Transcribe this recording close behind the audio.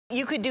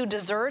You could do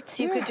desserts,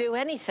 you could do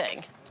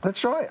anything.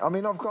 That's right. I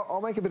mean,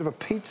 I'll make a bit of a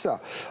pizza.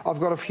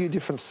 I've got a few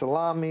different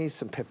salamis,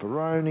 some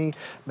pepperoni.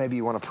 Maybe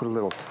you want to put a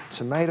little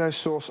tomato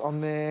sauce on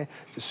there.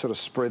 Just sort of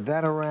spread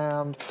that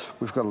around.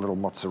 We've got a little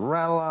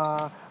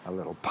mozzarella, a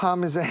little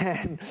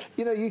parmesan.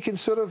 You know, you can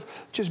sort of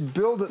just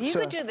build it. You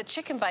could do the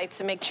chicken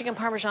bites and make chicken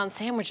parmesan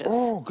sandwiches.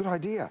 Oh, good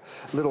idea.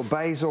 Little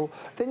basil.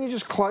 Then you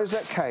just close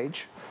that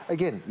cage.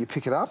 Again, you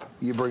pick it up,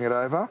 you bring it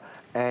over,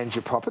 and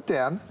you pop it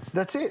down.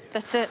 That's it.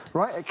 That's it.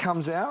 Right, it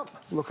comes out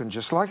looking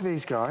just like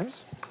these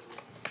guys.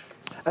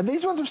 And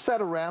these ones have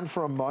sat around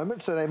for a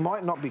moment, so they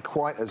might not be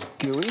quite as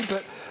gooey,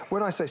 but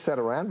when I say sat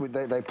around,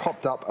 they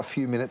popped up a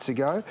few minutes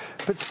ago.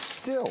 But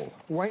still,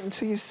 wait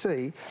until you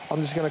see. I'm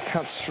just going to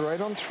cut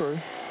straight on through.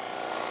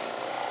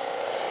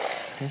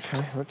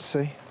 Okay, let's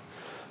see.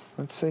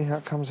 Let's see how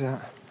it comes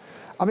out.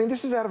 I mean,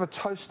 this is out of a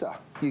toaster,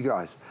 you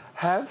guys.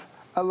 Have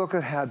a look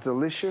at how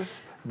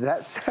delicious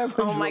that sandwich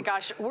looks. Oh my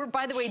gosh, we're,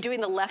 by the way,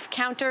 doing the left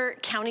counter,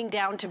 counting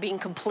down to being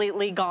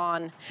completely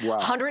gone. Wow.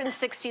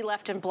 160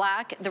 left in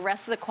black, the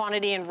rest of the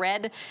quantity in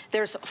red.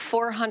 There's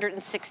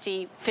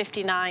 460,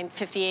 59,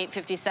 58,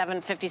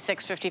 57,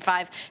 56,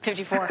 55,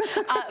 54,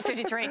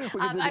 53.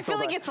 I feel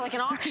like it's like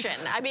an auction.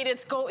 I mean,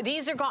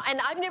 these are gone,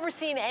 and I've never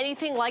seen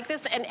anything like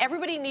this, and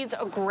everybody needs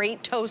a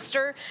great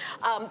toaster.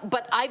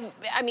 But I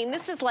mean,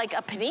 this is like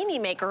a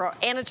panini maker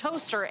and a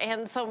toaster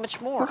and so much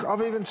more. Look,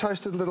 I've even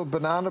toasted little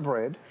banana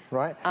bread,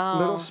 right?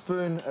 Little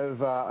spoon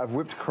of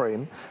whipped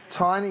cream,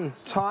 tiny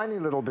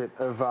little bit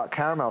of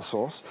caramel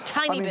sauce.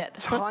 Tiny bit.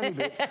 Tiny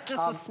bit.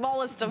 Just the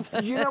smallest of.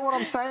 You know what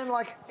I'm saying?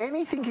 Like,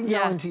 anything can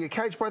go into your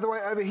cage. By the way,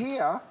 over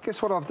here,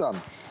 guess what I've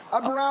done?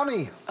 A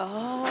brownie.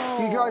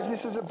 Oh. You guys,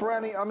 this is a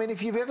brownie. I mean,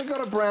 if you've ever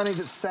got a brownie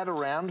that's sat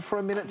around for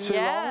a minute too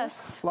long,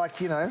 like,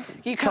 you know,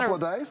 a couple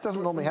of days,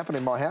 doesn't normally happen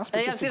in my house.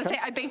 But I was going to say,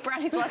 I baked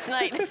brownies last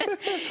night.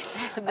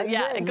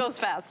 Yeah, it goes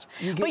fast.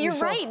 But you're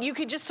right. You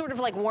could just sort of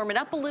like warm it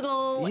up a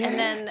little,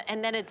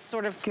 and then it's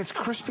sort of gets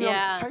crispy.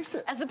 On, taste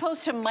it. As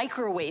opposed to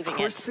microwaving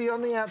crispy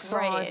on the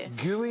outside,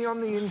 gooey on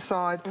the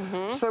inside.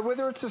 So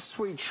whether it's a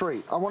sweet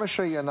treat, I want to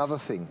show you another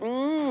thing.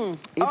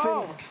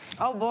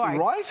 Oh boy.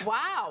 Right?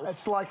 Wow.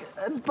 It's like,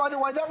 and by the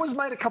way, that was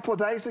made a couple of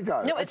days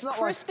ago. No, it's not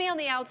crispy on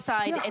the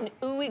outside and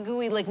ooey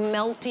gooey, like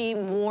melty,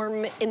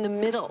 warm in the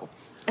middle.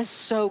 It's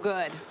so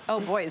good. Oh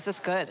boy, is this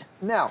good.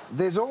 Now,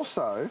 there's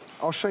also,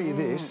 I'll show you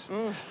this.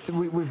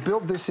 We've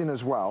built this in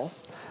as well.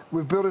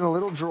 We've built in a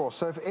little drawer,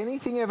 so if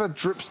anything ever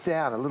drips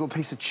down, a little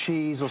piece of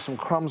cheese or some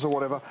crumbs or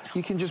whatever,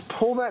 you can just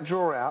pull that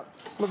drawer out.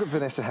 Look at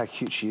Vanessa, how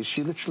cute she is.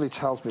 She literally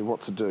tells me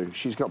what to do.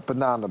 She's got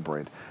banana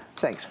bread.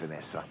 Thanks,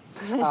 Vanessa.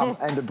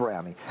 And a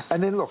brownie.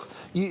 And then look,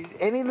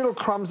 any little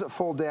crumbs that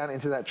fall down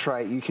into that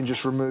tray, you can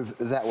just remove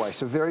that way.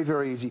 So very,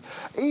 very easy.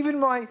 Even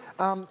my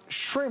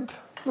shrimp,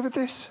 look at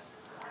this.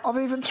 I've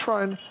even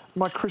thrown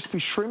my crispy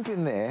shrimp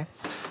in there.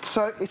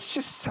 So it's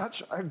just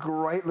such a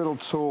great little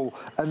tool,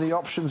 and the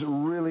options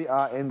really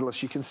are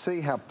endless. You can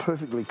see how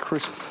perfectly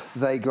crisp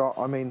they got.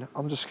 I mean,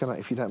 I'm just gonna,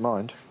 if you don't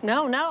mind.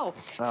 No, no.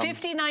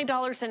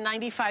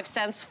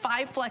 $59.95,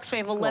 5 flex, we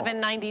have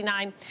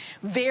 $11.99.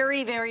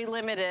 Very, very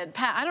limited.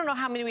 Pat, I don't know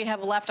how many we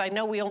have left. I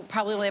know we'll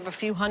probably only have a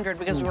few hundred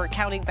because we were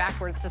counting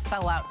backwards to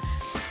sell out.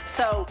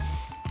 So,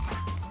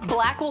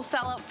 black will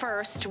sell out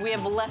first. We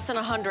have less than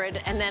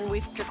 100, and then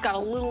we've just got a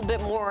little bit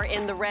more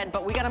in the red,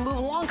 but we gotta move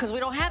along because we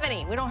don't have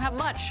any. We don't have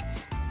much.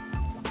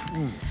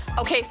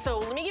 Okay, so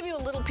let me give you a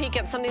little peek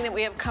at something that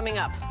we have coming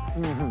up.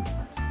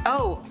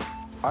 Oh.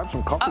 I have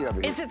some coffee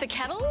over here. Is it the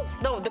kettle?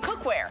 No, the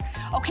cookware.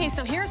 Okay,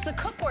 so here's the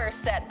cookware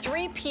set,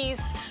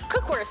 3-piece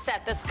cookware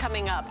set that's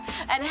coming up.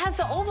 And it has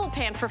the oval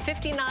pan for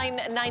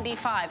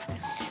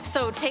 $59.95.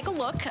 So take a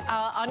look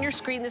on your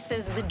screen. This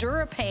is the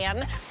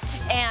DuraPan.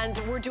 And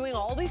we're doing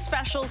all these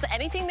specials.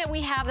 Anything that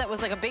we have that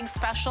was like a big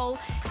special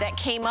that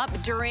came up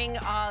during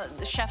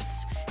the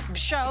chef's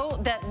show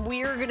that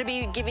we're gonna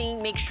be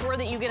giving, make sure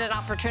that you get an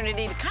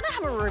opportunity to kind of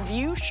have a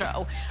review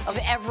show of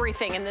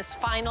everything in this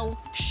final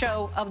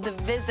show of the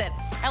visit.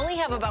 I only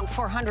have about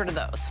 400 of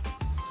those.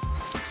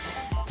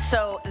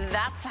 So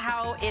that's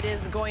how it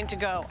is going to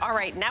go. All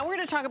right, now we're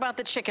gonna talk about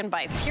the chicken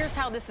bites. Here's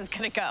how this is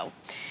gonna go.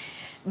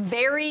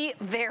 Very,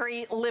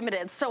 very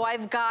limited. So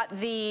I've got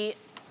the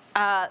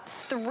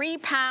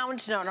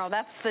 3-pound, no,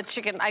 that's the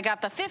chicken. I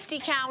got the 50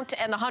 count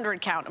and the 100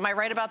 count. Am I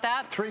right about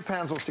that? 3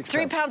 pounds or 6 pounds?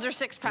 3 pounds or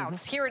 6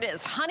 pounds. Here it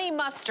is. Honey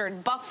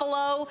mustard,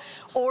 buffalo,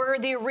 or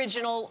the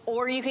original,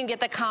 or you can get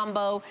the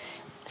combo,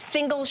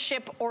 single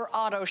ship or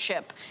auto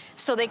ship.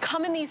 So they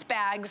come in these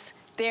bags.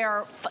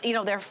 They're, you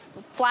know, they're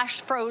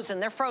flash frozen.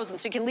 They're frozen,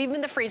 so you can leave them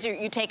in the freezer.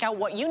 You take out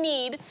what you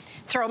need,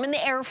 throw them in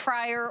the air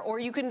fryer, or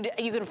you can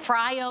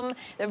fry them.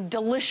 They're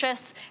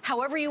delicious,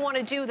 however you want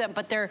to do them.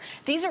 But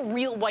these are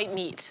real white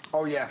meat.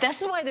 Oh yeah.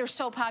 This is why they're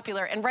so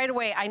popular. And right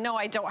away, I know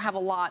I don't have a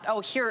lot.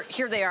 Oh, here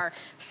they are.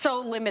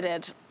 So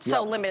limited,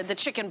 so limited. The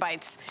chicken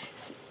bites.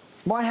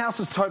 My house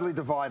is totally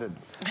divided.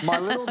 My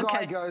little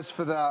guy goes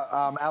for the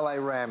LA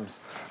Rams.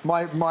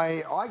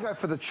 I go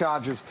for the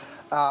Chargers,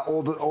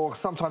 or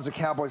sometimes the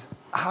Cowboys.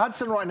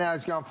 Hudson right now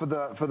is going for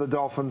the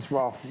Dolphins.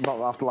 Well, not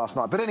after last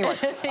night, but anyway.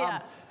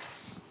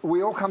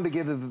 We all come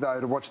together, though,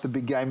 to watch the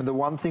big game, and the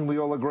one thing we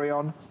all agree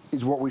on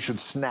is what we should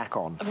snack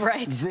on.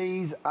 Right.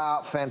 These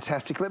are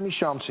fantastic. Let me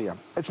show them to you.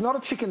 It's not a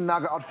chicken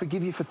nugget. I'd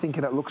forgive you for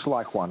thinking it looks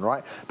like one,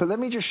 right? But let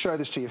me just show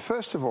this to you.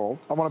 First of all,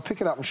 I want to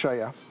pick it up and show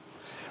you.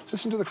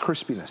 Listen to the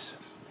crispiness.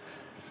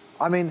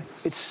 I mean,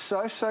 it's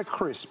so, so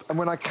crisp. And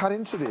when I cut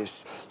into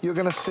this, you're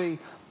going to see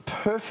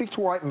perfect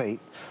white meat,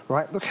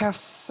 right? Look how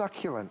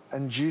succulent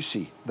and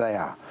juicy they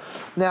are.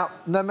 Now,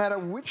 no matter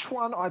which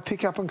one I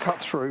pick up and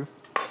cut through,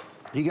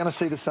 you're going to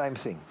see the same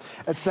thing.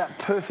 It's that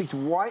perfect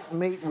white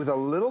meat with a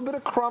little bit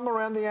of crumb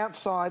around the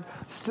outside,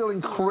 still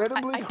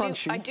incredibly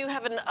crunchy. I do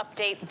have an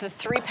update. The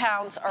 3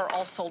 pounds are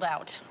all sold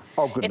out.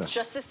 Oh, goodness. It's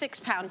just the 6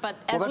 pound, but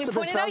as we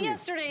pointed out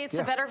yesterday, it's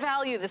a better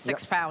value, the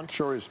 6 pound.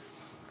 Sure is.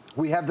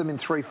 We have them in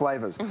 3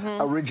 flavors.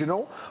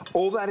 Original,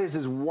 all that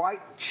is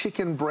white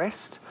chicken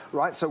breast,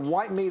 right? So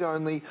white meat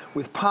only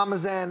with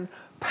Parmesan,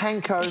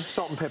 panko,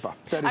 salt and pepper.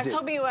 That is I was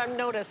hoping you would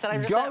notice that I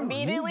just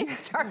immediately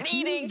start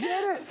eating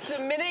the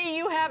minute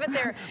you have it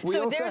there.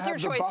 So there's your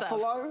choice of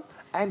buffalo.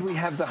 And we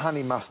have the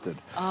honey mustard.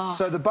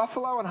 So the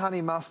buffalo and honey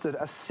mustard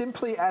are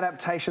simply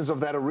adaptations of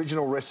that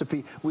original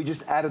recipe. We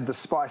just added the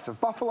spice of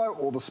buffalo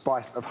or the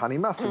spice of honey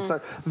mustard. So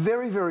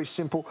very, very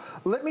simple.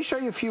 Let me show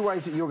you a few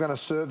ways that you're going to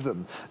serve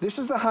them. This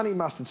is the honey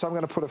mustard, so I'm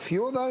going to put a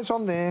few of those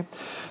on there.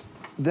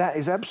 That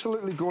is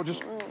absolutely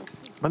gorgeous.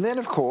 And then,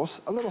 of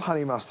course, a little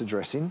honey mustard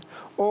dressing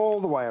all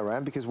the way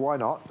around, because why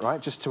not,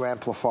 right? Just to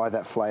amplify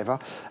that flavour.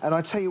 And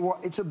I tell you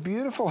what, it's a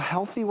beautiful,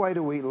 healthy way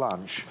to eat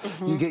lunch.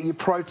 You get your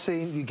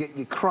protein, you get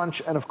your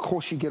crunch, and of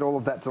course you get all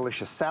of that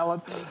delicious salad.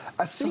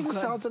 A Caesar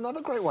salad's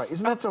another great way.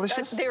 Isn't that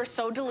delicious? They're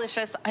so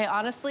delicious. I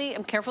honestly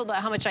am careful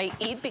about how much I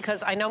eat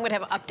because I know I'm going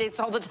to have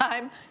updates all the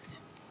time.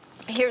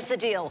 Here's the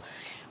deal.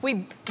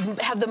 We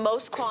have the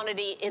most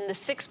quantity in the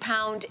 6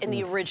 pound in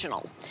the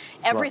original.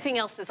 Everything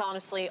else is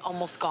honestly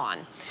almost gone.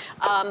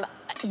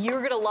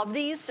 You're gonna love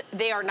these.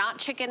 They are not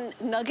chicken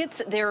nuggets.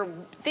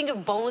 Think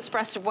of boneless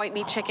breasts of white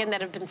meat chicken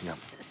that have been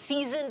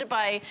seasoned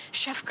by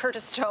Chef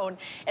Curtis Stone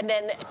and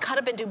then cut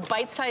up into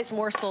bite-sized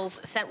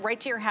morsels sent right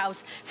to your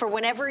house for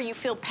whenever you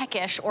feel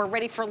peckish or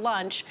ready for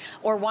lunch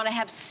or want to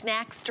have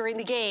snacks during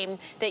the game,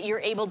 that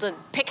you're able to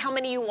pick how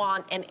many you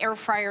want and air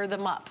fryer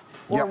them up.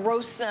 Or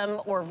roast them,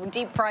 or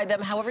deep fry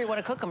them, however you want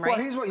to cook them, right?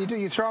 Well, here's what you do.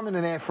 You throw them in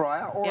an air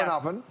fryer or an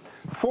oven,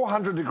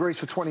 400 degrees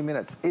for 20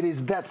 minutes. It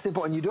is that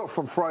simple, and you do it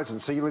from frozen.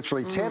 So you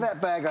literally tear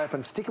that bag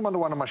open, stick them under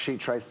one of my sheet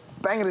trays,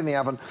 bang it in the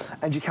oven,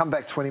 and you come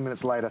back 20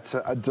 minutes later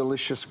to a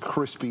delicious,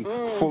 crispy,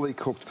 fully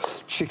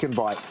cooked chicken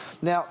bite.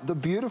 Now, the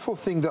beautiful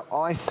thing that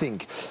I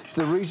think,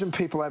 the reason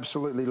people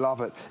absolutely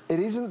love it, it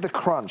isn't the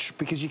crunch,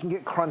 because you can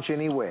get crunch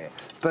anywhere,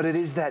 but it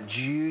is that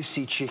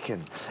juicy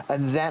chicken,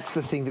 and that's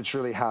the thing that's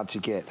really hard to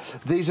get.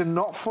 These are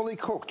not fully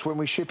cooked when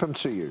we ship them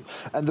to you,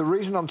 and the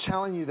reason I'm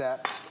telling you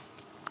that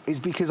is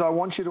because I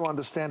want you to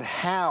understand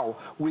how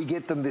we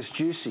get them this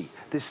juicy,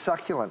 this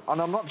succulent.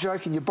 And I'm not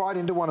joking, you bite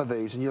into one of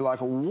these and you're like,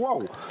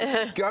 whoa.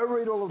 Go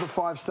read all of the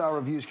 5-star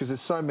reviews, because there's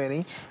so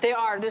many.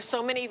 There's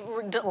so many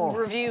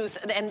reviews,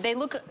 and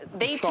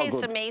they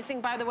taste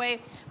amazing, by the way,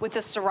 with the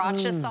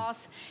sriracha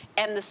sauce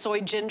and the soy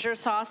ginger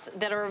sauce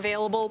that are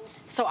available.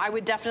 So I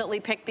would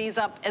definitely pick these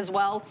up as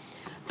well.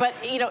 But,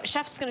 you know,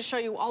 Chef's going to show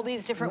you all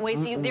these different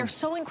ways. They're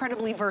so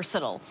incredibly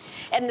versatile.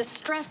 And the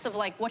stress of,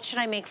 like, what should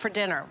I make for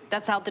dinner?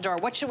 That's out the door.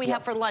 What should we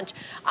have for lunch?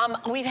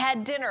 We've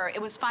had dinner.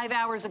 It was 5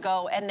 hours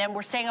ago, and then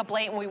we're staying up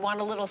late, and we want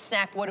a little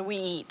snack. What do we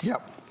eat?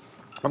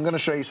 I'm going to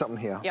show you something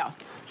here.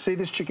 See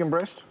this chicken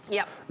breast?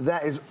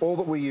 That is all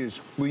that we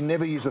use. We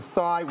never use a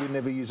thigh. We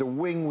never use a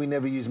wing. We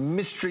never use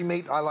mystery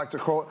meat, I like to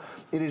call it.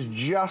 It is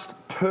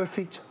just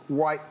perfect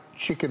white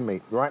chicken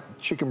meat, right?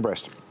 Chicken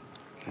breast.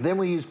 Then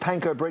we use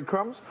panko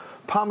breadcrumbs,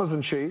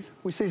 Parmesan cheese.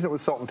 We season it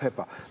with salt and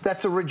pepper.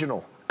 That's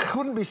original.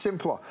 Couldn't be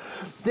simpler.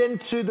 Then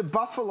to the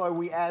buffalo,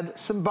 we add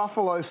some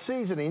buffalo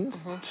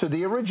seasonings to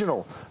the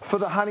original. For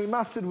the honey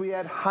mustard, we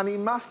add honey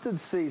mustard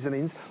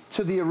seasonings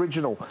to the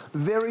original.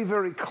 Very,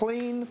 very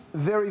clean,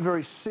 very,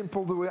 very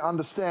simple to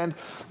understand.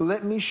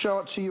 Let me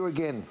show it to you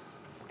again.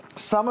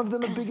 Some of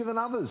them are bigger than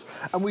others,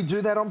 and we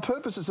do that on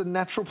purpose. It's a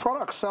natural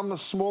product. Some are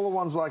smaller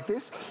ones like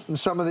this, and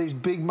some of these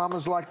big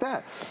mamas like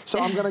that. So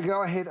I'm going to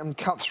go ahead and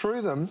cut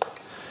through them,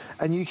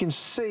 and you can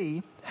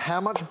see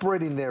how much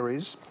breading there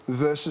is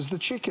versus the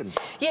chicken.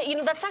 Yeah, you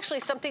know, that's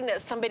actually something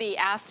that somebody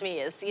asked me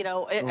is, you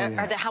know,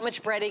 how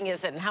much breading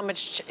is it and how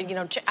much, you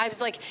know, I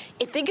was like,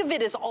 think of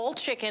it as all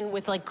chicken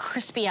with like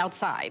crispy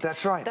outside.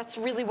 That's right. That's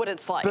really what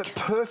it's like. But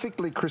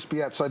perfectly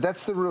crispy outside.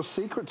 That's the real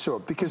secret to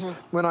it, because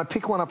when I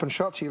pick one up and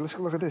show it to you, let's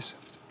look at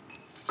this.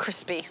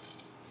 Crispy.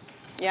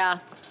 Yeah.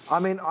 I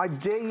mean, I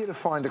dare you to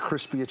find a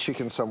crispier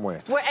chicken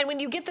somewhere. Well, and when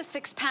you get the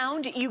 6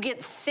 pound, you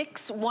get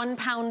 6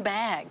 1-pound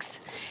bags.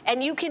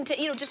 And you can,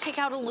 you know, just take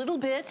out a little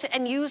bit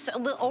and use,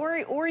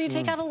 or you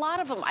take out a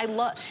lot of them. I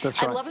love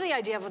the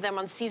idea of them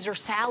on Caesar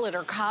salad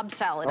or Cobb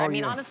salad. I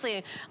mean,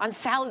 honestly, on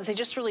salads, they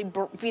just really,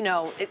 you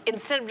know,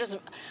 instead of just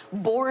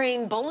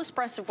boring boneless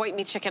breast of white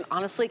meat chicken,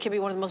 honestly, it can be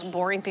one of the most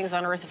boring things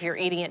on earth if you're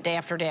eating it day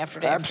after day after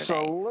day after day.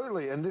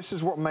 Absolutely, and this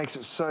is what makes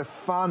it so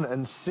fun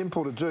and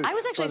simple to do. I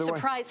was actually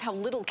surprised how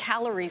little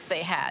calories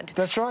calories they had.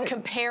 That's right.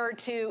 Compared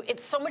to,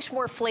 it's so much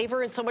more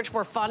flavor and so much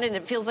more fun, and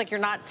it feels like you're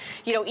not,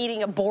 you know,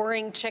 eating a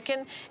boring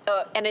chicken,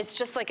 and it's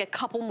just like a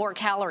couple more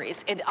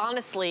calories. It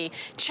honestly,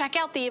 check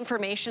out the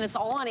information. It's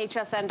all on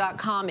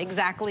hsn.com,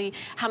 exactly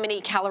how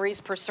many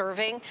calories per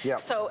serving. Yep.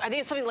 So I think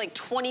it's something like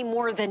 20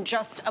 more than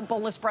just a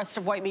boneless breast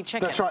of white meat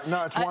chicken. That's right.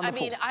 No, it's wonderful. I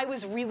mean, I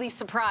was really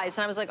surprised,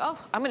 and I was like, oh,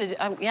 I'm gonna do,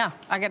 yeah,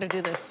 I gotta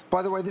do this.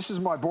 By the way, this is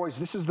my boys.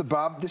 This is the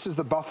bub. This is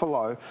the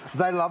buffalo.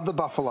 They love the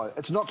buffalo.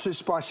 It's not too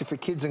spicy for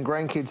kids and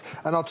grandkids,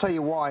 and I'll tell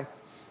you why.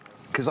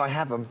 Because I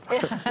have them.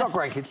 Not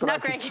grandkids, but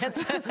not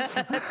grandkids.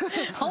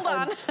 Hold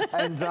on.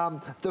 And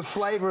the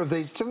flavour of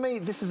these, to me,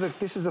 this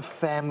is a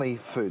family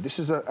food. This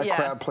is a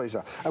crowd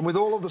pleaser. And with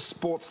all of the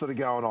sports that are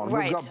going on,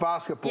 we've got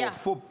basketball,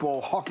 football,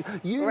 hockey,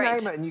 you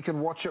name it, and you can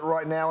watch it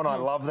right now, and I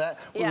love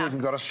that. We've even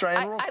got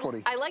Australian rules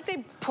footy. I like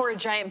they pour a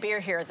giant beer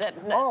here. That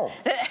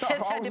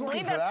I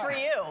believe that's for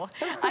you.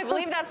 I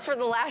believe that's for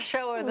the last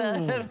show of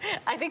the.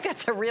 I think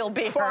that's a real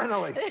beer.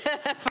 Finally,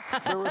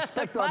 the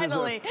respect I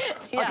deserve. Finally,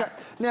 Okay,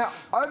 now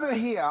over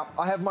here,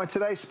 I have my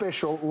today's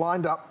special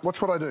lined up.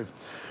 Watch what I do.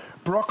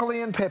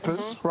 Broccoli and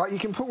peppers, right? You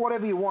can put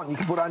whatever you want. You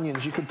can put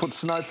onions, you could put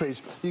snow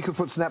peas, you could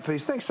put snap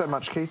peas. Thanks so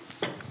much,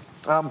 Keith.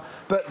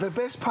 But the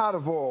best part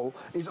of all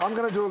is I'm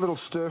going to do a little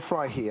stir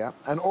fry here,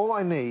 and all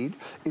I need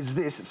is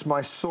this. It's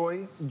my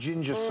soy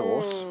ginger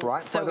sauce,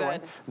 right? So By the way,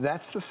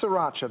 that's the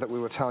sriracha that we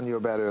were telling you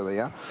about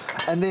earlier.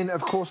 And then,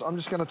 of course, I'm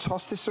just going to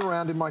toss this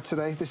around in my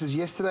today. This is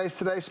yesterday's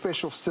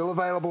special, still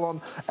available on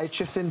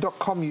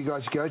hsn.com. You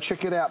guys go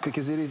check it out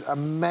because it is a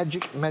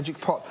magic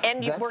pot.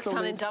 And it works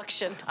on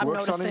induction, I'm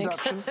noticing. Works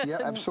on induction, yeah,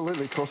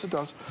 absolutely, of course it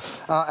does.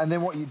 And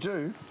then what you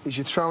do is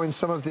you throw in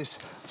some of these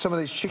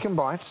chicken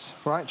bites,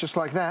 right, just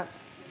like that.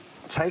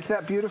 Take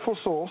that beautiful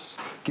sauce,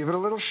 give it a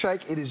little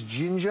shake. It is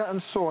ginger and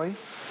soy.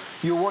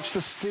 You'll watch the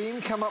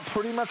steam come up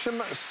pretty much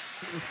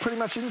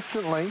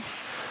instantly.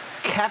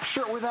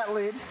 Capture it with that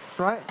lid,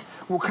 right?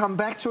 We'll come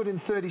back to it in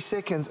 30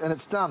 seconds and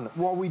it's done.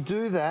 While we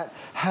do that,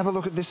 have a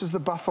look at this is the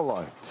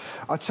buffalo.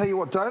 I tell you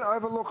what, don't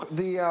overlook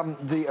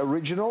the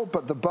original,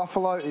 but the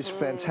buffalo is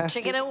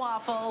fantastic. Chicken and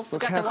waffles.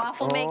 Got the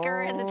waffle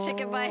maker and the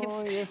chicken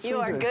bites. Yes, you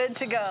are good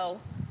to go.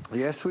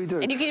 Yes, we do.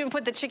 And you can even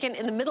put the chicken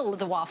in the middle of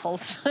the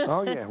waffles.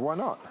 Oh, yeah, why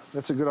not?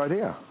 That's a good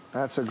idea.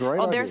 That's a great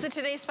idea. Oh, there's the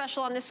Today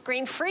Special on the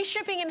screen. Free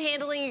shipping and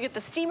handling. You get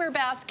the steamer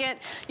basket,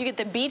 you get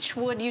the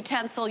beechwood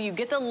utensil, you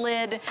get the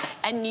lid,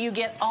 and you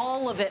get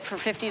all of it for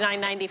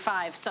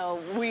 $59.95. So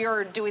we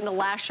are doing the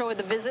last show of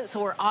the visit,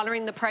 so we're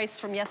honoring the price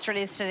from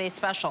yesterday's Today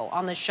Special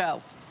on the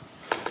show.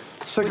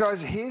 So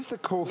guys, here's the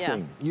cool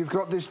thing. You've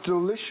got this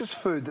delicious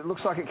food that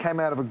looks like it came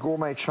out of a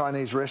gourmet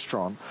Chinese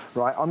restaurant,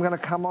 right? I'm going to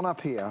come on up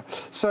here.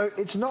 So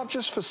it's not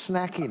just for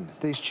snacking,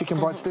 these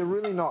chicken bites. They're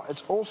really not.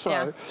 It's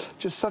also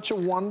just such a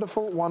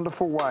wonderful,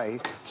 wonderful way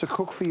to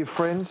cook for your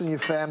friends and your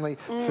family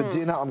for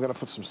dinner. I'm going to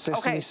put some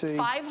sesame seeds.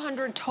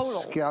 500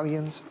 total.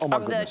 Scallions. Oh my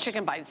goodness. Of the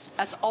chicken bites.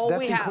 That's all we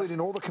have. That's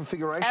including all the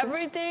configurations?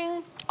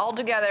 Everything all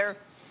together.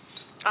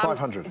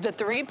 500. The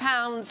 3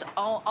 pounds,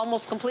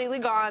 almost completely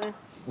gone.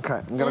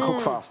 Okay, I'm going to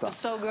cook faster.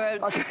 So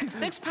good. Okay.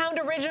 6-pound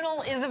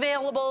original is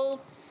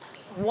available.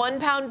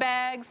 1-pound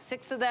bags,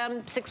 6 of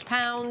them, 6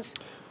 pounds.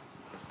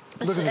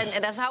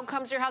 And that's how it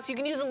comes to your house. You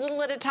can use a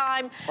little at a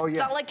time. Oh, yeah. It's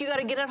not like you got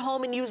to get it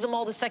home and use them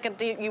all the second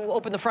you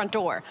open the front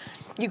door.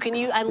 You can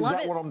use. I love it.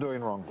 Is that what I'm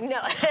doing wrong? No,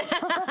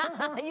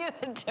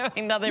 you're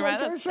doing nothing right.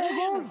 They're so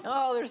good.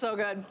 Oh, they're so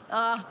good.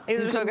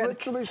 These are so good. You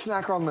can literally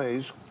snack on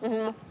these.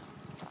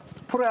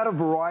 Put out a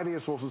variety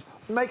of sauces.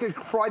 Make a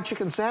fried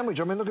chicken sandwich.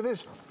 I mean, look at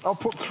this. I'll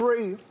put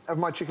 3 of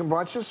my chicken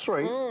bites, just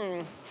 3,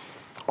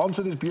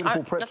 onto this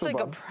beautiful pretzel bun. That's like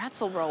a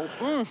pretzel roll.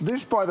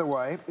 This, by the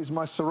way, is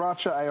my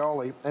sriracha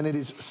aioli, and it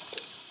is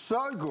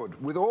so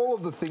good with all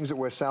of the things that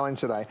we're selling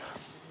today.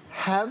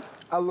 Have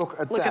a look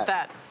at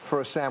that for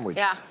a sandwich.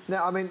 Yeah.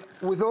 Now, I mean,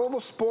 with all the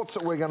sports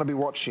that we're going to be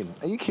watching,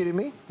 are you kidding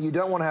me? You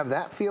don't want to have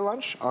that for your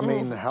lunch? I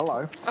mean,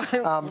 hello.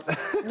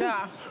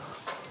 Yeah.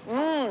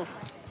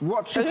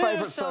 What's your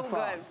favourite so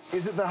far? Good.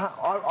 Is it the?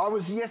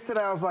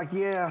 Yesterday. I was like,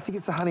 yeah, I think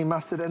it's a honey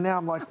mustard, and now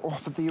I'm like, oh,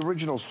 but the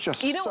original's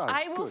just so good. You know,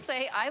 I will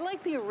say I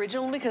like the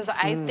original because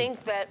I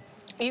think that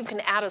you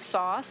can add a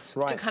sauce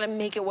to kind of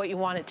make it what you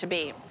want it to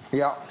be.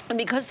 Yeah. And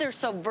because they're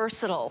so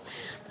versatile,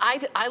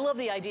 I love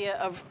the idea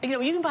of, you know,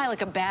 you can buy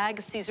like a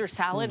bag Caesar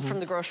salad from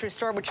the grocery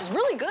store, which is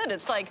really good.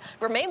 It's like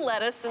romaine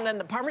lettuce and then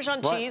the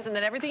Parmesan cheese and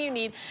then everything you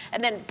need,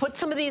 and then put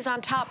some of these on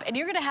top, and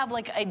you're going to have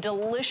like a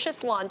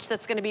delicious lunch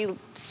that's going to be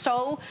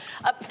so,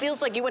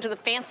 feels like you went to the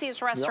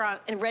fanciest restaurant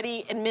and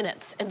ready in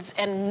minutes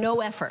and no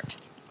effort.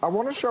 I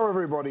want to show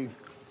everybody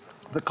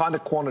the kind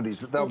of quantities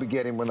that they'll be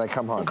getting when they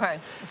come home. Okay.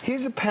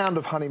 Here's a pound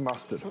of honey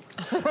mustard.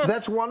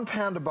 That's 1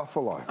 pound of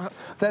buffalo.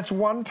 That's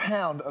 1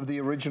 pound of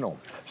the original.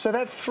 So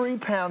that's 3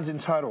 pounds in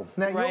total.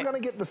 Now you're going to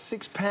get the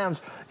 6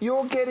 pounds.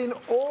 You're getting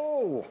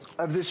all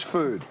of this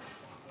food.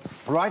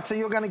 Right, so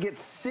you're going to get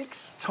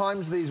 6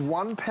 times these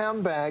 1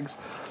 pound bags.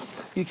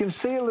 You can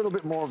see a little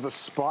bit more of the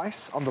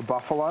spice on the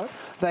buffalo.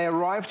 They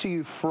arrive to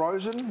you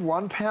frozen,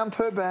 1 pound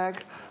per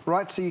bag,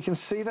 right? So you can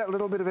see that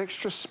little bit of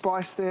extra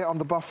spice there on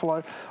the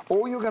buffalo.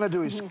 All you're going to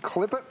do is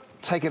clip it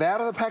take it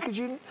out of the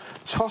packaging,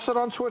 toss it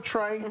onto a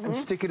tray, and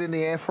stick it in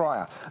the air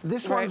fryer.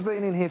 This one's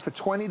been in here for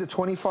 20 to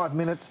 25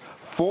 minutes,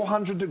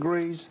 400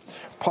 degrees.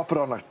 Pop it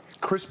on a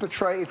crisper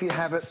tray if you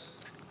have it.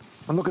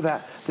 And look at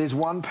that, there's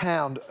 1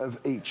 pound of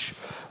each.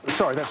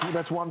 Sorry,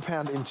 that's 1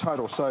 pound in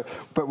total. So,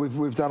 but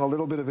we've done a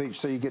little bit of each,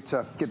 so you get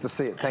to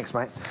see it. Thanks,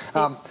 mate.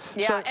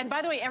 Yeah, and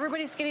by the way,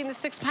 everybody's getting the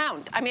 6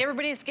 pound. I mean,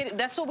 everybody's getting,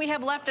 that's what we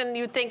have left, and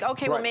you think,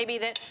 okay, well, maybe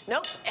that,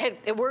 nope,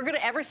 we're gonna,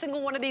 every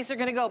single one of these are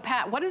gonna go.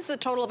 Pat, what is the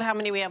total of how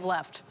many we have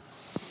left?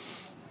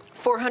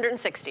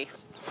 460.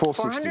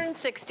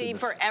 460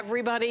 for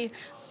everybody.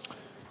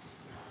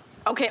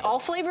 Okay, all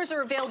flavors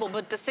are available,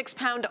 but the 6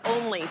 pound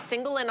only,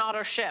 single and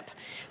auto ship.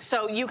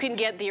 So you can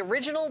get the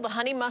original, the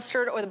honey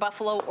mustard, or the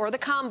buffalo, or the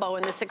combo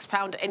in the 6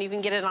 pound, and you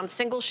can get it on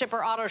single ship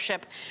or auto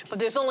ship. But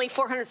there's only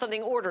 400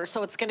 something orders,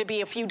 so it's gonna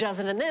be a few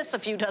dozen in this, a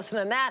few dozen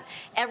in that.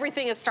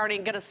 Everything is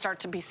gonna start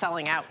to be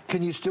selling out.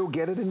 Can you still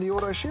get it in the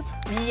auto ship?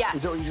 Yes.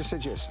 Is that what you just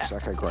said? Yes.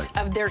 Okay, great.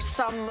 There's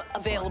some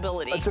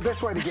availability. It's the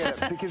best way to get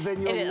it, because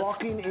then you're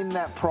locking in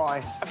that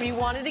price. If you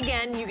want it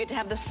again, you get to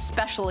have the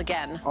special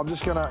again. I'm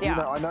just gonna, you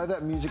know, I know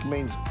that music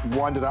means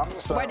wind it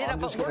up. So wind it up,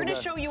 but we're going to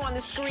show you on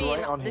the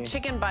screen the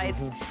chicken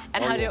bites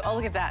and how to. Oh,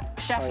 look at that,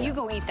 Chef. You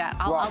go eat that.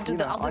 I'll do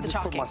the talking. I just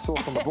put my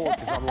sauce on the board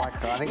because I'm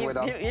like, I think we're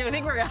done. You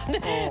think we're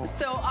done?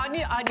 So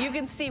you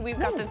can see we've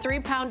got the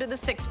 3 pound to the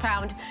 6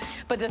 pound,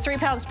 but the 3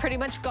 pound's pretty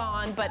much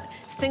gone. But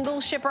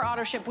single ship or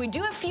auto ship, we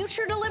do have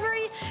future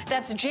delivery.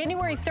 That's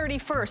January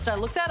 31st. I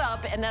looked that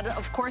up, and that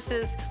of course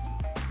is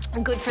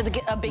good for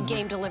a big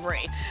game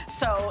delivery.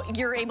 So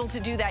you're able to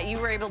do that. You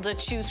were able to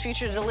choose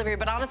future delivery,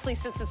 but honestly,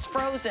 since it's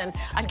frozen,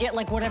 I'd get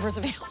like whatever's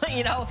available,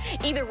 you know.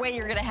 Either way,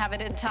 you're gonna have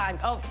it in time.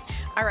 Oh,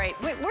 all right.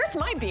 Wait, where's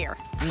my beer?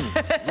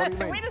 What do you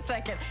mean? Wait a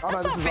second. Oh,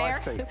 that's no, not this fair. is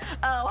iced tea.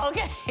 Oh,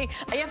 okay.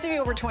 You have to be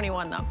over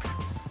 21 though.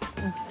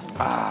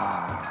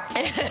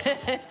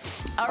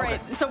 All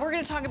right, so we're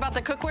gonna talk about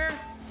the cookware.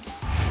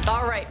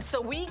 All right,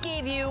 so we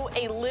gave you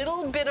a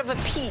little bit of a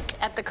peek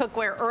at the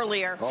cookware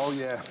earlier. Oh,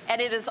 yeah.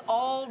 And it is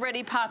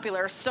already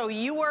popular. So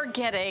you are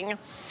getting,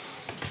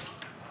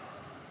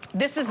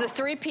 this is a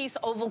 3-piece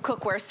oval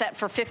cookware set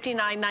for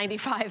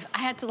 $59.95. I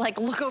had to like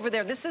look over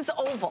there. This is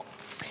oval.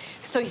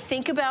 So you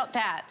think about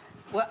that.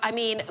 Well, I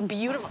mean,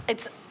 beautiful.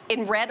 It's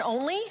in red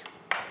only.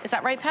 Is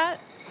that right, Pat?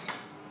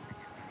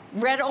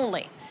 Red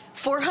only.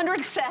 400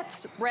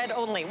 sets, red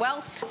only.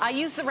 Well, I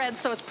use the red,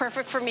 so it's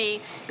perfect for me.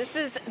 This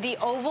is the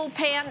oval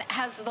pan,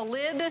 has the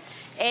lid,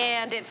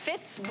 and it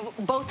fits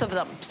both of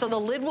them. So the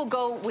lid will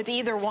go with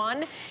either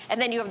one.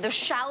 And then you have the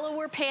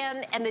shallower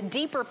pan and the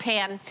deeper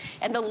pan,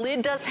 and the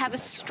lid does have a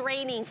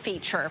straining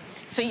feature.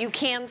 So you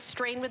can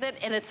strain with it,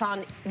 and it's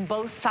on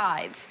both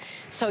sides.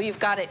 So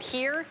you've got it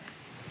here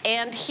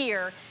and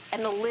here,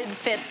 and the lid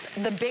fits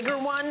the bigger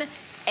one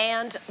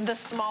and the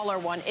smaller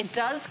one. It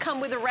does come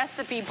with a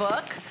recipe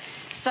book.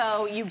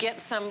 So you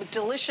get some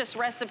delicious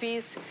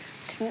recipes.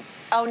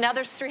 Oh, now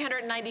there's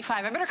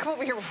 395. I better come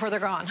over here before they're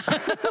gone. I'm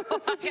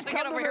gonna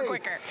get over here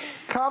quicker.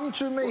 Come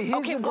to me. Here's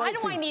okay, why do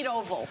I need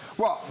oval?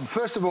 Well,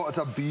 first of all, it's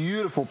a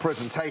beautiful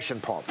presentation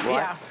pot, right?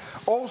 Yeah.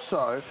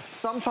 Also,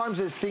 sometimes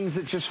there's things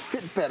that just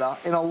fit better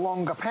in a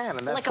longer pan,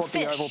 and that's like what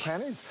the oval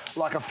pan is.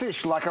 Like a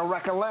fish, like a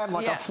rack of lamb,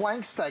 like a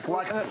flank steak,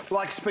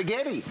 like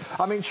spaghetti.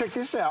 I mean, check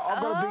this out.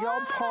 I've got a big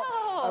old pot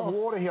of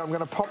water here. I'm going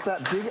to pop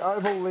that big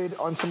oval lid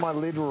onto my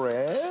lid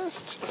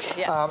rest.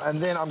 Yeah. And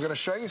then I'm going to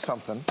show you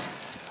something.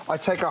 I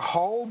take a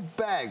whole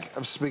bag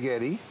of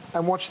spaghetti,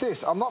 and watch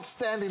this. I'm not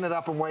standing it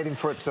up and waiting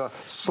for it to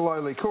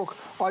slowly cook.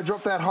 I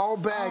drop that whole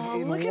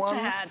bag in one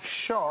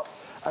shot,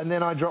 and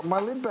then I drop my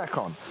lid back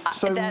on.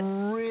 So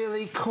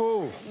really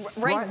cool.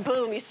 Right,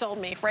 boom, you sold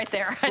me right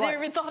there. I never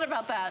even thought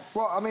about that.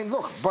 Well, I mean,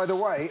 look, by the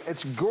way,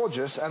 it's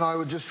gorgeous, and I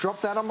would just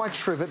drop that on my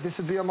trivet. This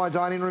would be on my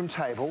dining room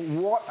table.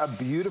 What a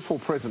beautiful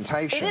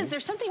presentation. It is.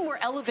 There's something more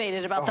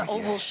elevated about the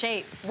oval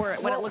shape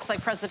when it looks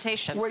like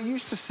presentation. We're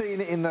used to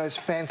seeing it in those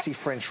fancy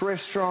French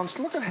restaurants.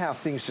 Look at how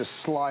things just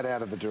slide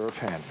out of the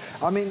DuraPan.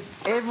 I mean,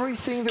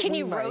 everything that Can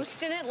you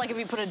roast in it? Like if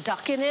you put a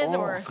duck in it?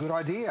 Oh, good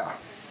idea.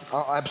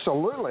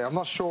 Absolutely. I'm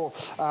not sure.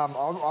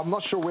 I'm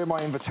not sure where my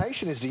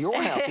invitation is to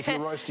your house if you're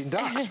roasting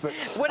ducks. But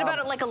what about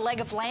it like a leg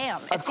of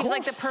lamb? It seems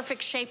like the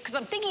perfect shape, because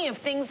I'm thinking of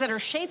things that are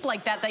shaped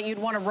like that you'd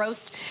want to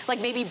roast,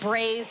 like maybe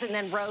braise and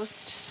then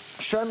roast.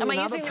 Show me Am I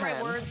another using pan.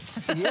 the right words?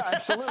 Yeah,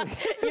 absolutely.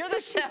 You're the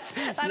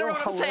chef. I don't know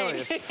what I'm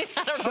saying.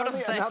 I don't know what I'm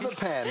saying. Show me another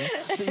pan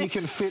that you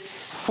can fit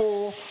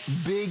 4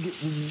 big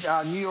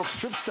New York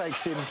strip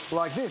steaks in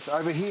like this.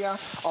 Over here,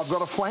 I've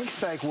got a flank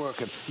steak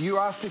working. You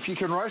asked if you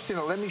can roast in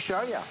it. Let me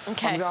show you.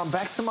 Okay. I'm going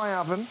back to my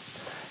oven.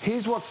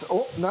 Here's what's...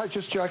 Oh, no,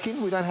 just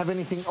joking. We don't have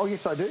anything... Oh,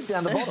 yes, I do.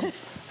 Down the bottom.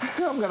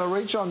 I'm going to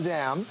reach on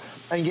down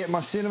and get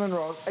my cinnamon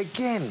roll.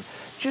 Again,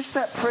 just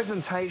that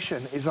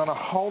presentation is on a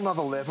whole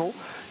nother level.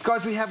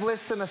 Guys, we have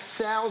less than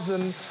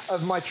 1,000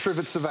 of my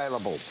trivets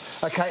available.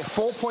 Okay,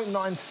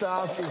 4.9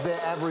 stars is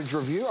their average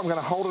review. I'm going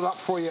to hold it up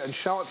for you and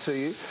show it to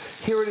you.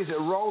 Here it is.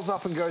 It rolls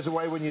up and goes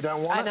away when you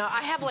don't want it. I know.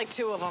 I have like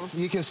 2 of them.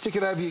 You can stick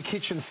it over your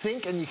kitchen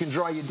sink and you can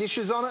dry your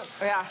dishes on it.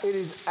 Yeah. It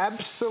is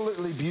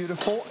absolutely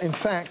beautiful. In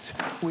fact,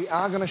 we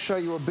are going to show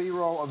you a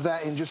B-roll of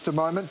that in just a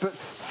moment. But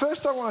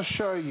first I want to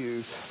show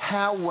you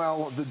how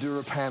well the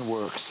DuraPan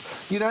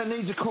works. You don't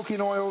need to cook in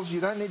oils.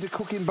 You don't need to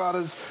cook in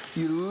butters.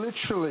 You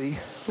literally,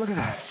 look at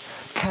that,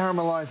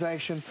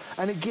 caramelization.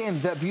 And again,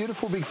 that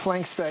beautiful big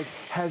flank steak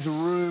has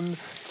room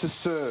to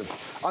serve.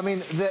 I mean,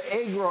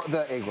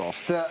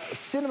 the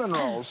cinnamon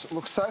rolls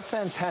look so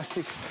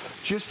fantastic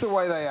just the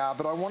way they are,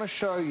 but I want to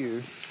show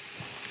you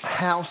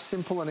how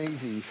simple and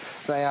easy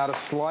they are to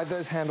slide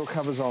those handle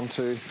covers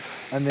onto,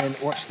 and then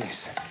watch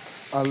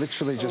this. I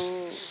literally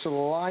just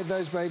slide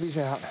those babies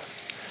out.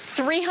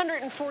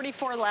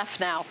 344 left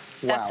now.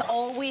 That's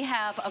all we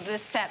have of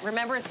this set.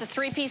 Remember, it's a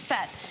 3-piece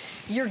set.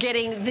 You're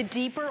getting the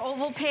deeper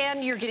oval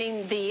pan, you're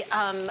getting the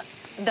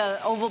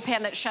oval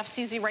pan that Chef's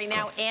using right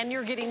now, and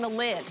you're getting the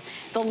lid.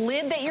 The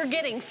lid that you're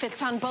getting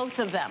fits on both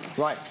of them.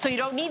 Right. So you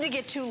don't need to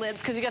get 2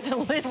 lids because you got the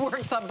lid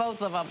works on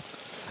both of them.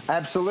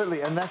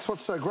 Absolutely, and that's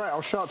what's so great.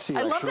 I'll show it to you,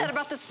 I love that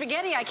about the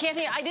spaghetti. I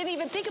didn't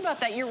even think about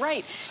that. You're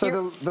right.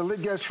 So the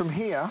lid goes from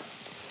here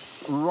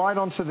right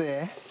onto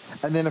there.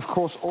 And then, of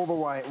course, all the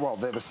way, well,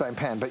 they're the same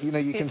pan, but, you know,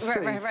 you can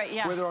see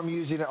whether I'm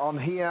using it on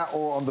here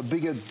or on the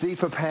bigger,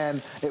 deeper pan,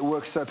 it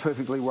works so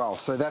perfectly well.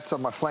 So that's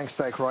on my flank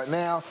steak right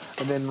now,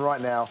 and then right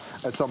now,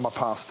 it's on my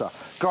pasta.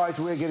 Guys,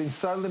 we're getting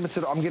so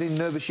limited, I'm getting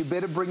nervous. You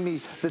better bring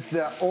me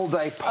the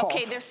all-day pot.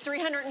 Okay, there's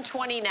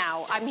 320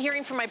 now. I'm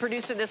hearing from my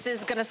producer this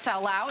is going to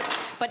sell out,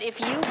 but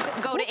if you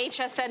go to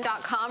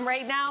hsn.com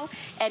right now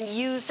and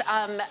use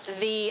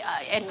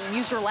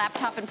use your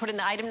laptop and put in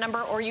the item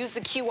number, or use the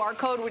QR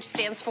code, which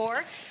stands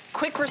for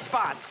Quick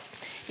Response.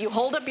 You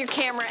hold up your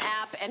camera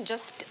app and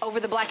just over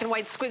the black and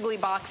white squiggly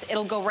box,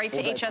 it'll go right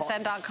to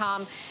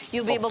hsn.com.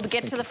 You'll be able to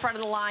get to the front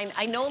of the line.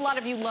 I know a lot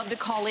of you love to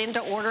call in to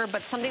order,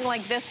 but something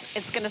like this,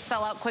 it's going to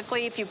sell out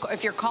quickly. If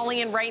you're calling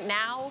in right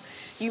now,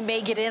 you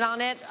may get in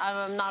on it.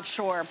 I'm not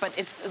sure, but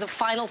it's the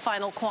final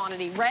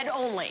quantity. Red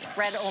only.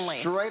 Red only.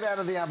 Straight out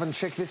of the oven.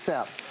 Check this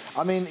out.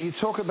 I mean, you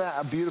talk about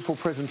a beautiful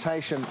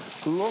presentation.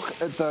 Look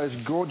at those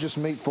gorgeous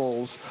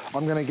meatballs.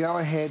 I'm going to go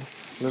ahead,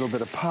 a little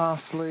bit of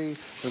parsley,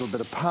 a little bit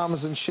of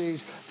Parmesan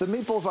cheese. The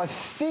meatballs, I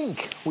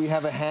think we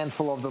have a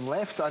handful of them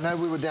left. I know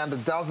we were down to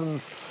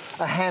dozens.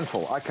 A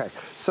handful, okay.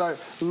 So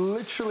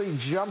literally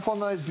jump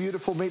on those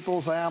beautiful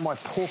meatballs. They are my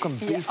pork and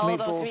beef meatballs.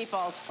 Those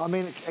meatballs. I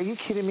mean, are you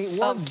kidding me?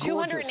 What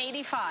gorgeous.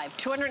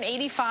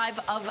 285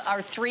 of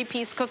our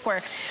 3-piece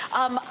cookware.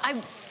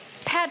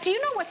 Pat, do you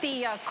know what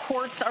the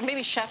quarts, or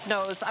maybe Chef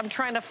knows? I'm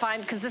trying to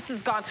find, because this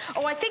is gone.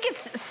 Oh, I think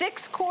it's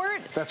 6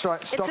 quart. That's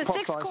right. It's a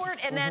 6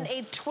 quart and then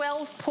a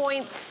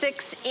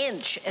 12.6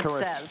 inch, it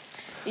says.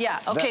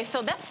 Yeah, okay,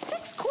 so that's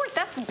 6 quart.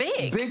 That's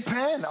big. Big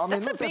pan. I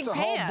mean, look, that's a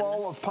whole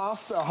bowl of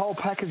pasta, a whole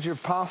package of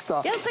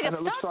pasta. Yeah, it's like and a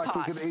it looks like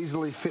we could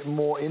easily fit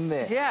more in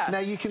there. Yeah. Now,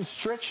 you can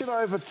stretch it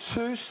over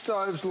 2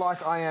 stoves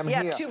like I am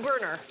here. Yeah, 2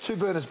 burner. 2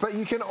 burners. But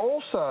you can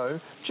also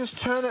just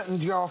turn it and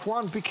go off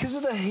one. Because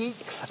of the heat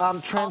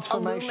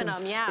transformation.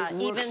 Aluminum, yeah, it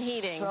even works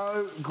heating.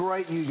 So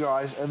great, you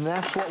guys, and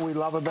that's what we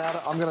love about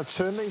it. I'm going to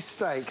turn these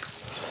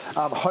steaks,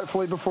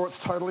 hopefully before it's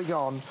totally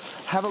gone.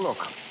 Have a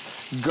look.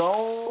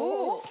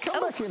 Gold.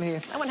 Come back in here.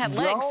 That one had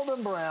legs.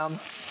 Golden brown.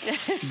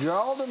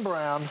 Golden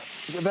brown.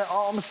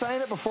 I'm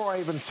saying it before I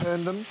even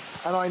turned them,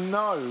 and I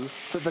know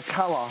that the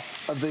colour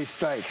of these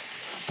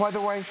steaks. By the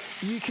way,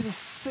 you can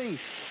see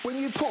when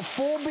you put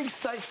 4 big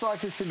steaks like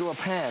this into a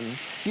pan,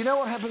 you know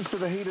what happens to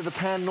the heat of the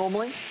pan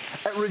normally?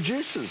 It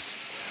reduces.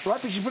 Right,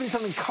 because you're putting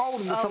something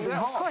cold into something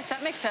hot. Of course,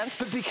 that makes sense.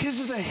 But because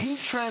of the heat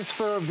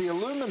transfer of the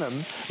aluminum,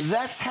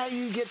 that's how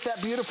you get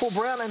that beautiful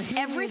brown. And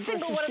every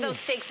single one of those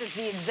steaks is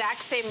the exact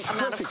same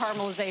amount of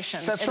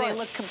caramelization. That's right. And they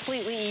look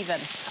completely even.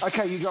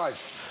 Okay, you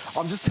guys,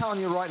 I'm just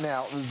telling you right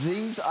now,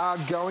 these are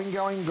gone.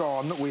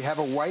 We have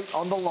a wait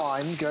on the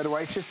line. Go to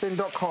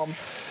hsn.com.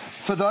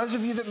 For those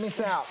of you that miss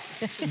out,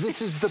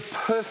 this is the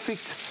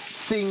perfect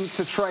thing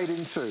to trade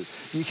into.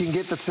 You can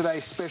get the Today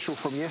Special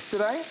from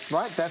yesterday,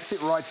 right? That's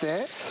it right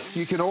there.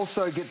 You can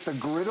also get the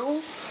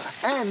griddle,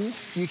 and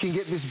you can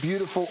get this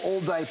beautiful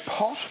all-day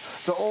pot.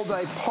 The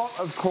all-day pot,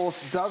 of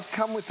course, does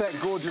come with that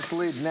gorgeous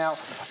lid. Now,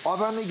 I've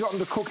only gotten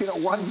to cook in it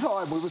one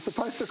time. We were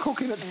supposed to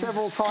cook in it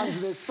several times,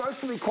 and there's supposed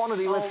to be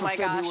quantity left for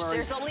February. Oh my gosh,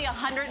 there's only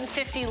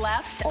 150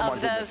 left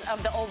of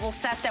the oval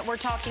set that we're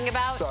talking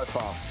about. So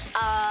fast.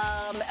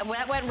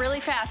 That went really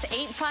fast.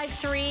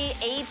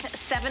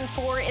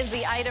 853-874 is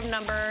the item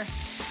number.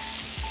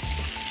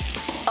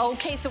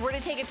 Okay, so we're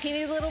going to take a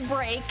teeny little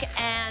break,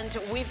 and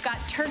we've got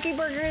turkey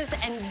burgers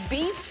and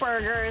beef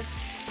burgers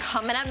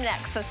coming up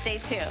next, so stay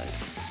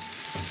tuned.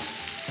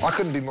 I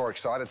couldn't be more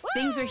excited.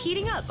 Things are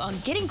heating up on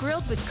Getting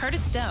Grilled with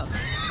Curtis Stone.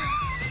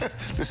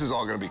 This is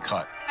all going to be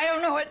cut. I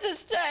don't know what to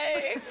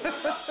say.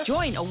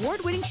 Join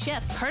award-winning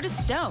chef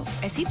Curtis Stone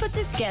as he puts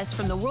his guests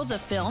from the worlds of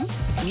film,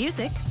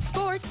 music,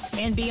 sports,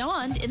 and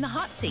beyond in the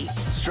hot seat.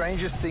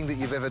 Strangest thing that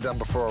you've ever done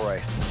before a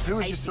race? Who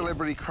was your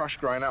celebrity crush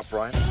growing up,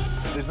 Brian?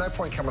 There's no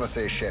point coming to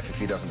see a chef if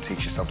he doesn't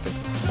teach you something.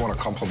 I want to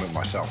compliment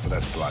myself, but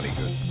that's bloody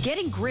good.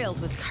 Getting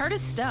Grilled with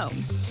Curtis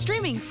Stone.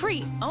 Streaming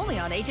free only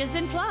on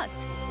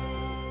HSN+.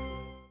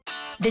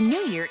 The new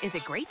year is a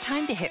great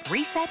time to hit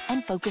reset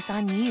and focus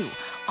on you.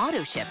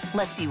 AutoShip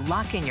lets you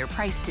lock in your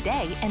price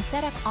today and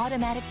set up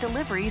automatic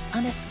deliveries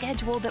on a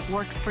schedule that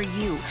works for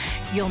you.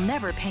 You'll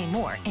never pay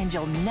more and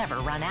you'll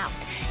never run out.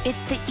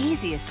 It's the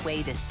easiest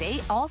way to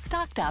stay all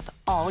stocked up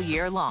all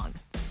year long.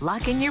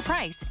 Lock in your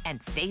price and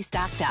stay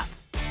stocked up.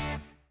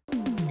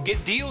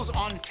 Get deals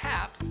on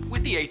tap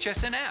with the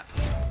HSN app.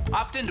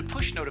 Opt into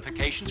push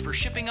notifications for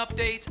shipping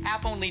updates,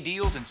 app-only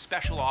deals, and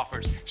special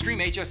offers. Stream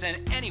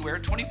HSN anywhere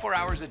 24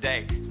 hours a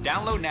day.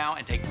 Download now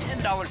and take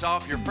 $10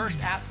 off your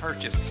first app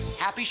purchase.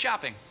 Happy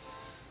shopping.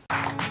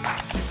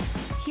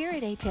 Here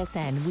at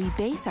HSN, we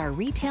base our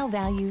retail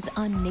values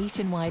on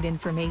nationwide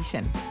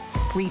information.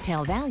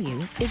 Retail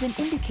value is an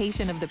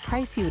indication of the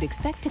price you would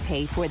expect to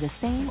pay for the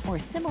same or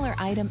similar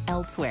item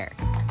elsewhere,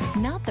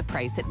 not the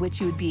price at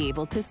which you would be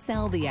able to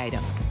sell the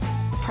item.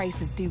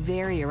 Prices do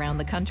vary around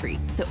the country,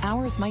 so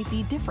ours might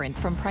be different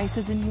from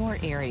prices in your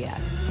area.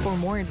 For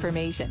more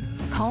information,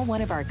 call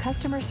one of our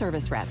customer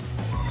service reps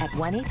at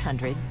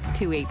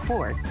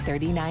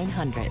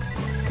 1-800-284-3900.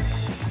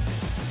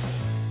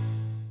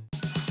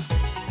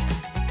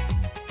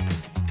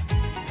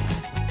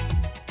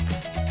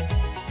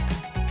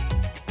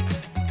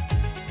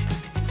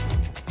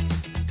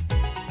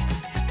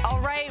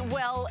 All right,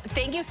 well,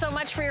 thank you so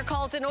much for your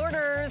calls and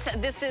orders.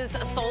 This is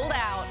sold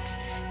out.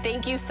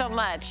 Thank you so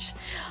much.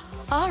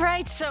 All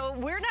right, so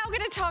we're now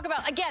going to talk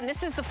about, again,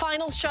 this is the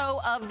final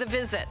show of the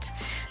visit.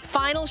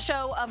 Final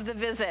show of the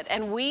visit,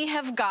 and we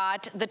have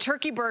got the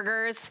turkey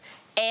burgers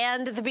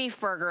and the beef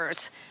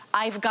burgers.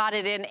 I've got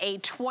it in a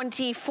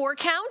 24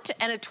 count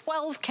and a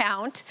 12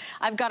 count.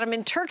 I've got them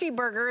in turkey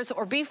burgers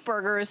or beef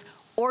burgers,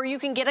 or you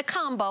can get a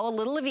combo, a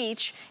little of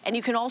each, and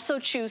you can also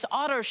choose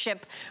auto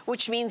ship,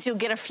 which means you'll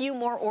get a few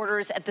more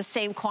orders at the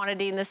same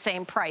quantity and the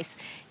same price.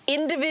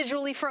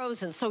 Individually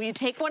frozen, so you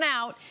take one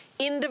out,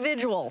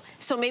 individual.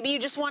 So maybe you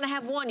just want to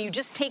have one, you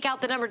just take out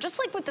the number, just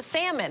like with the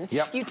salmon.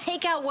 Yep. You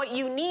take out what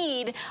you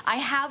need. I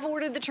have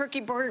ordered the turkey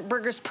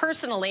burgers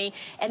personally,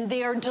 and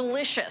they are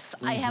delicious.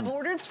 I have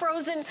ordered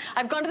frozen,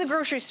 I've gone to the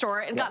grocery store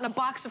and gotten a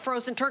box of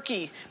frozen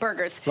turkey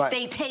burgers. Right.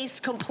 They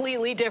taste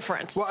completely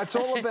different. Well, it's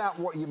all about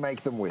what you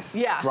make them with.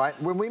 Yeah. Right?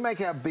 When we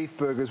make our beef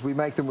burgers, we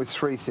make them with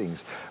three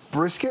things: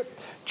 brisket,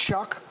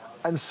 chuck,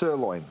 and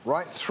sirloin,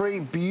 right?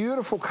 Three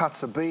beautiful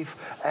cuts of beef,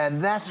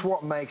 and that's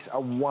what makes a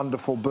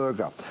wonderful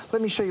burger.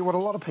 Let me show you what a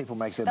lot of people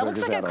make their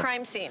burgers out of. That looks like a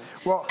crime scene.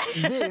 Well,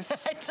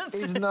 this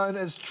is known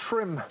as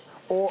trim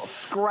or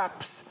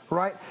scraps,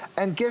 right?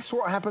 And guess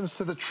what happens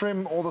to the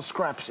trim or the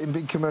scraps in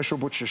big commercial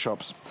butcher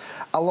shops?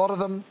 A lot of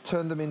them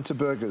turn them into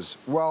burgers.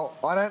 Well,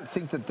 I don't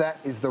think that that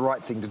is the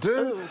right thing to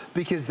do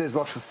because there's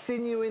lots of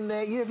sinew in there.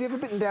 Have you ever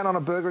bitten down on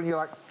a burger and you're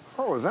like,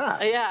 what was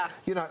that? Yeah.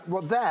 You know,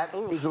 well, that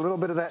is a little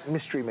bit of that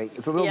mystery meat.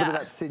 It's a little bit of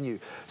that sinew.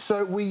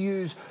 So we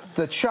use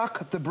the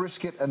chuck, the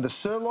brisket, and the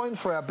sirloin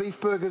for our beef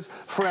burgers.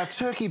 For our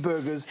turkey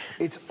burgers,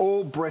 it's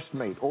all breast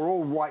meat or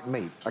all white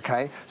meat,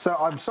 okay? So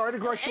I'm sorry to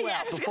gross you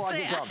out before I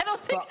get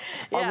done.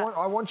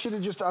 I want you to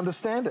just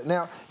understand it.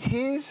 Now,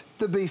 here's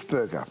the beef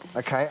burger,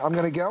 okay? I'm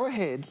going to go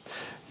ahead.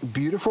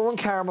 Beautiful and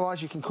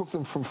caramelized. You can cook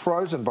them from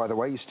frozen, by the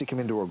way. You stick them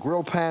into a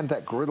grill pan.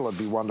 That griddle would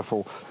be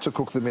wonderful to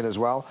cook them in as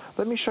well.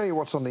 Let me show you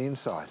what's on the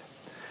inside.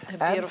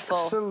 Beautiful.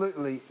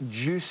 Absolutely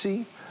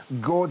juicy,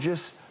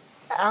 gorgeous,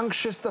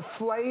 unctuous. The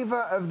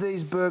flavor of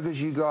these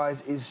burgers, you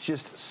guys, is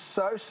just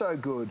so, so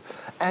good.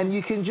 And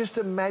you can just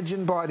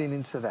imagine biting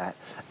into that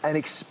and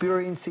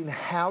experiencing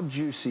how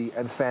juicy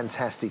and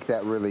fantastic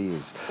that really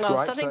is. No,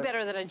 right? something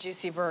better than a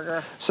juicy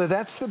burger. So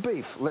that's the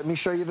beef. Let me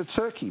show you the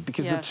turkey,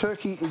 because the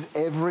turkey is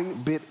every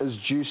bit as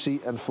juicy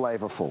and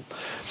flavorful.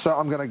 So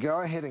I'm going to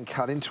go ahead and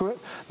cut into it.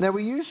 Now,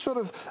 we use sort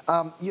of,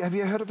 have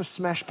you heard of a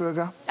smash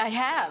burger? I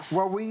have.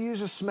 Well, we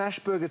use a smash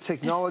burger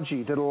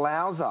technology that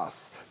allows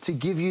us to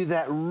give you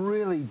that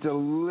really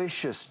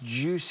delicious,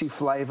 juicy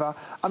flavor.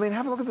 I mean,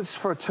 have a look at this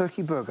for a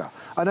turkey burger.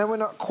 I know we're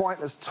not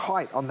quite as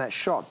tight on that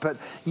shot, but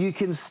you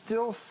can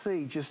still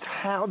see just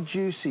how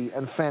juicy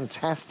and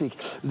fantastic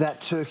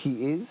that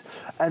turkey is.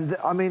 And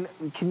I mean,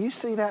 can you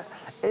see that?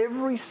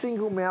 Every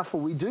single mouthful,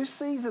 we do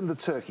season the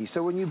turkey.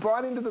 So when you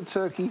bite into the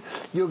turkey,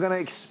 you're going to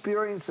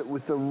experience it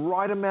with the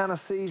right amount of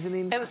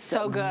seasoning. It was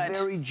so good.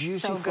 Very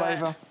juicy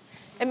flavor.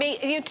 It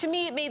made, to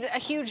me, it made a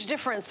huge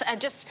difference.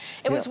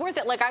 It was worth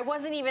it. Like, I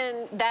wasn't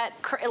even that,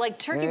 like,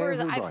 turkey burgers,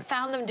 I've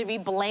found them to be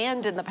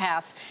bland in the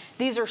past.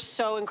 These are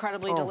so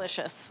incredibly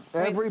delicious.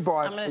 Every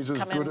bite is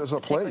as good as a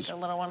please. Like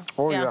a little one.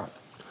 Oh, yeah.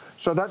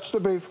 So that's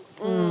the beef.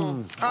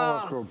 Oh,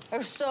 that's good.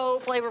 They're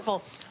so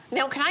flavorful.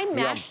 Now, can I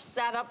mash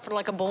that up for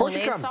like a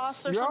bolognese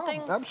sauce or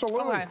something? Yeah,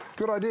 absolutely. Okay.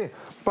 Good idea.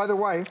 By the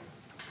way,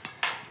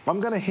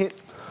 I'm going to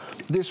hit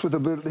this with a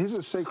bit, here's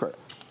a secret.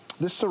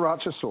 this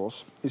sriracha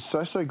sauce is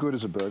so good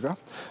as a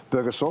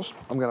burger sauce.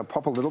 I'm gonna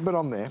pop a little bit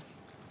on there,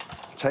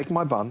 take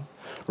my bun,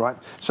 right?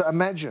 So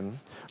imagine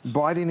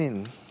biting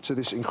in to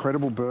this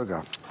incredible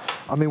burger.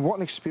 I mean, what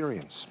an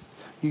experience.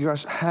 You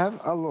guys have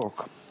a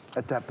look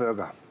at that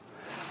burger.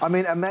 I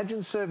mean,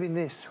 imagine serving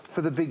this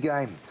for the big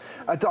game.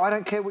 I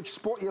don't care which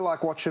sport you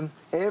like watching.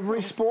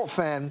 Every sport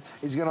fan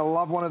is going to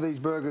love one of these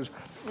burgers.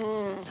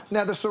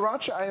 Now, the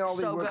sriracha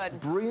aioli works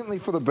brilliantly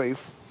for the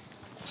beef,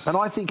 and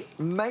I think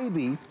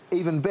maybe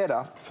even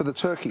better for the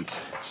turkey.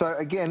 So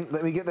again,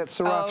 let me get that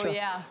sriracha. Oh,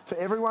 yeah. For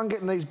everyone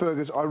getting these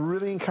burgers, I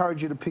really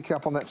encourage you to pick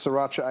up on that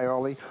sriracha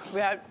aioli.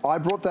 Yeah. I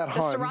brought that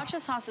home. The sriracha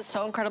sauce is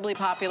so incredibly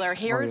popular.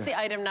 Here is the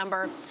item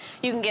number.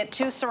 You can get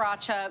 2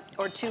 sriracha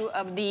or 2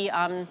 of the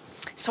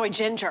soy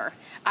ginger.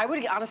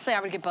 Honestly, I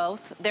would get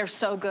both. They're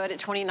so good at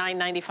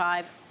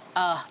 $29.95.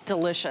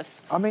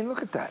 Delicious. I mean,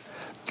 look at that.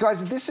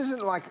 Guys, this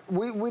isn't like,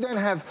 we don't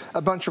have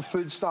a bunch of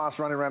food stars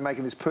running around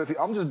making this perfect.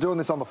 I'm just doing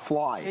this on the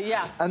fly.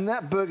 Yeah. And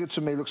that burger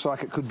to me looks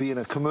like it could be in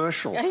a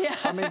commercial. Yeah,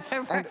 I mean,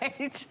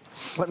 right.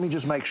 Let me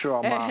just make sure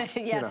I'm,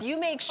 yes, you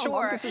make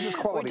sure this is just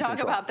quality we talk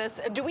control. about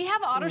this. Do we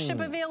have auto ship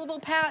available,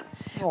 Pat?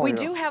 We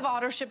do have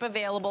auto ship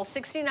available,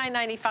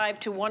 $69.95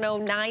 to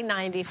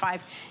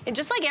 $109.95. And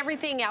just like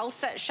everything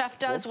else that Chef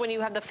does when you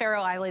have the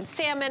Faroe Island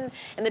salmon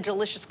and the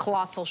delicious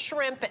colossal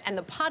shrimp and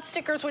the pot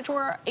stickers, which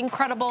were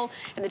incredible,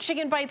 and the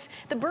chicken bites,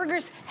 the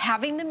burgers,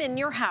 having them in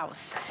your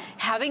house,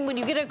 when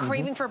you get a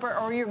craving for a burger,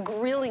 or you're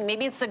grilling,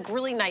 maybe it's a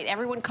grilling night,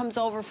 everyone comes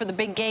over for the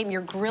big game,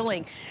 you're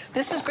grilling.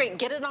 This is great.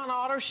 Get it on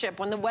auto ship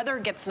when the weather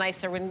gets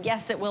nicer, and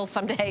yes, it will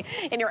someday,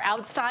 and you're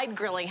outside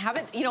grilling. Have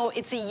it,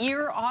 it's a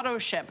year auto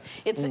ship.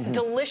 It's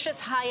delicious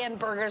high-end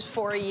burgers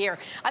for a year.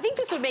 I think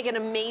this would make an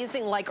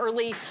amazing, like,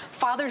 early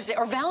Father's Day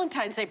or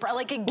Valentine's Day,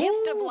 like a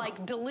gift of,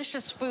 like,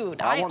 delicious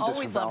food. I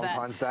always love that.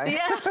 Valentine's Day.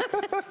 Yeah.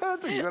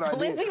 That's a good idea.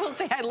 Lindsay will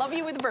say, I love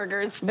you with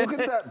burgers. Look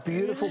at that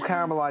beautiful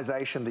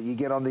caramelization that you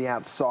get on the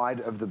outside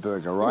of the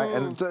burger, right?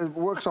 And it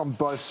works on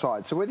both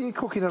sides. So whether you're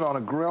cooking it on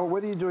a grill,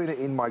 whether you're doing it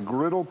in my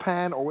griddle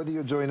pan, or whether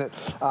you're doing it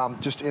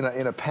just in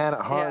a pan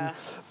at home. Yeah.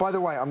 By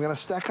the way, I'm going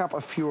to stack up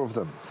a few of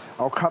them.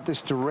 I'll cut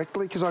this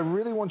directly because I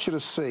really want you to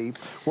see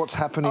what's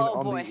happening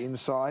on the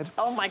inside.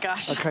 Oh my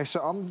gosh. Okay,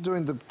 so I'm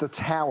doing the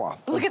tower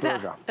Look of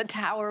at burger. that, the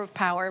tower of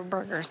power of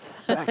burgers.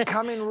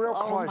 Come in real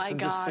close and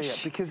just see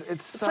it because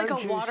it's so juicy.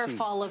 It's like a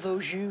waterfall of au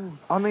jus.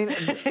 I mean,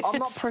 I'm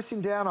not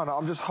pressing down on it.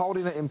 I'm just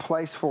holding it in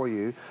place for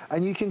you,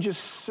 and you can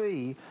just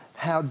see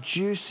how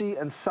juicy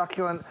and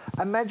succulent.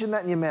 Imagine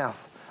that in your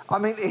mouth. I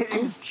mean, it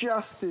is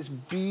just this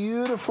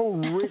beautiful,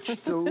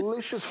 rich,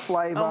 delicious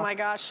flavor. Oh my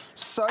gosh!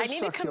 So I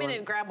need to come in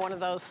and grab one of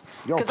those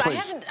Yo, because I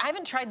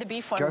haven't tried the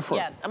beef one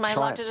yet. Am I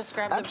allowed to just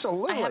grab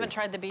Absolutely. I haven't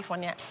tried the beef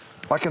one yet.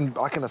 I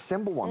can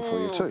assemble one for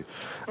you too.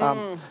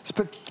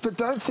 But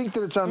don't think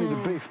that it's only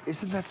the beef.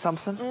 Isn't that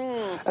something?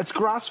 It's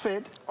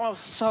grass-fed. Oh,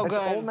 so good. It's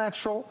all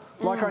natural.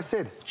 Like I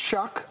said,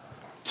 chuck,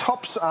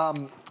 tops,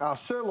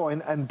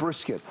 sirloin and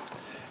brisket.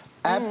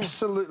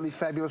 Absolutely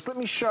fabulous. Let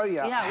me show you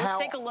let's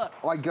take a look,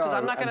 I go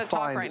I'm not gonna and talk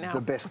find right now. the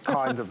best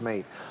kind of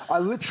meat. I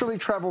literally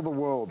travel the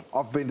world.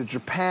 I've been to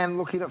Japan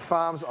looking at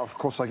farms. Of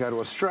course, I go to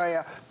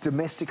Australia.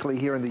 Domestically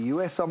here in the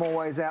US, I'm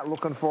always out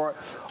looking for it.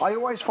 I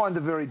always find the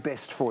very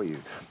best for you.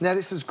 Now,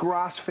 this is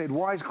grass-fed.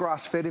 Why is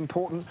grass-fed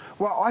important?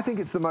 Well, I think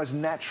it's the most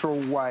natural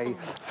way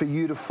for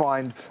you to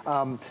find,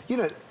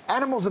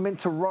 animals are meant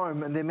to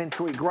roam and they're meant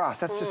to eat grass.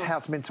 That's just how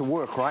it's meant to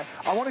work, right?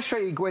 I want to show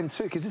you Gwen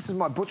too, because this is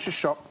my butcher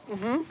shop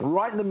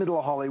right in the middle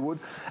of Hollywood.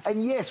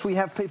 And yes, we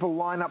have people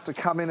line up to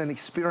come in and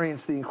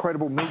experience the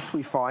incredible meats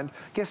we find.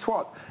 Guess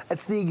what?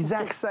 It's the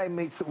exact same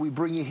meats that we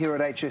bring you here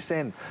at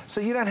HSN. So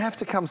you don't have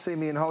to come see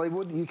me in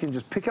Hollywood. You can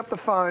just pick up the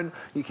phone.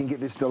 You can get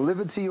this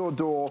delivered to your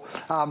door.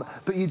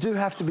 But you do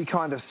have to be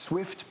kind of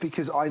swift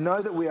because I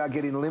know that we are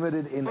getting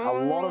limited in a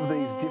lot of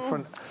these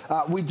different...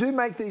 we do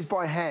make these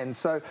by hand.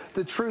 So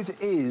the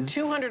truth is...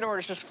 200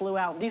 orders just flew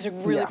out. These are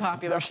really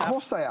popular, Of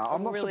course they are.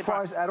 I'm not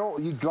surprised at all.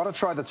 You've got to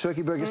try the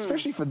turkey burger,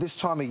 especially for this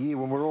time of year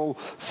when we're all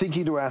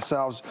thinking to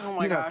ourselves,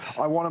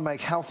 I want to make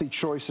healthy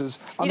choices.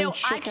 I mean,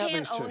 I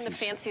can't own the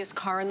fanciest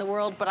car in the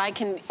world, but I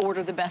can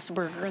order the best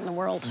burger in the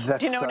world. That's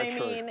Do you know so what I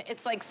mean?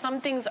 It's like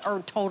some things are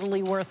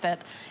totally worth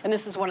it, and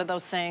this is one of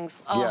those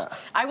things.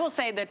 I will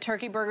say that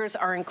turkey burgers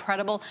are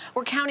incredible.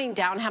 We're counting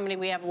down how many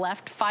we have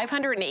left.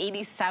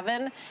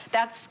 587.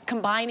 That's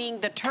combining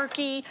the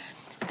turkey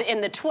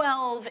in the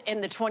 12, in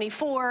the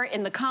 24,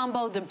 in the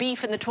combo, the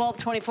beef in the 12,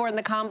 24 in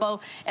the combo,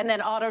 and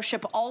then auto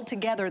ship all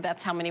together.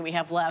 That's how many we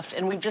have left,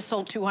 and we've just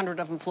sold 200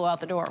 of them, flew out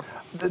the door.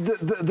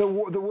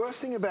 The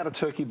worst thing about a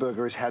turkey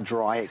burger is how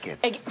dry it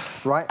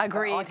gets, right?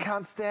 Agreed. I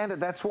can't stand it.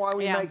 That's why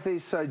we make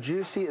these so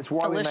juicy. It's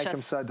why we make them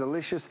so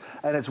delicious,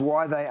 and it's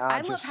why they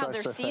are just so, I love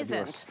how they're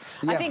seasoned.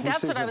 Yeah, I think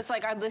that's what I was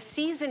like. The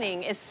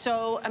seasoning is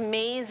so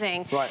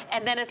amazing,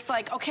 and then it's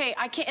like, okay,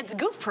 I can't. It's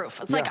goof-proof.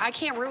 It's like I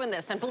can't ruin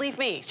this, and believe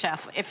me,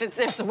 chef, if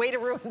There's a way to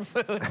ruin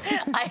food.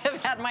 I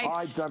have had my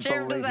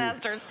share of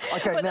disasters.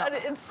 Okay, but now,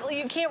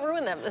 you can't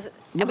ruin them.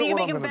 I mean, you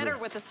make them better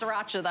with the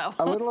sriracha, though.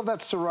 A little of that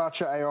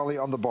sriracha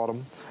aioli on the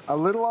bottom, a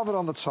little of it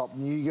on the top,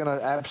 and you're going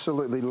to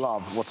absolutely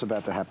love what's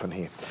about to happen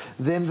here.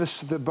 Then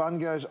the bun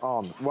goes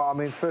on. Well, I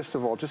mean, first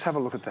of all, just have a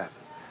look at that.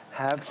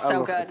 Have a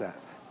look at that.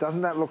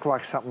 Doesn't that look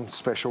like something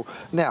special?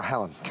 Now,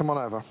 Helen, come on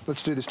over.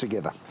 Let's do this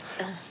together.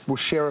 We'll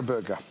share a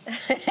burger.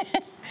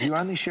 You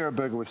only share a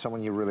burger with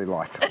someone you really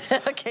like.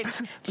 Okay,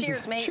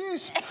 cheers, mate.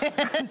 Cheers.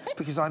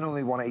 Because I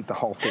normally want to eat the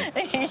whole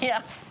thing.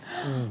 Yeah.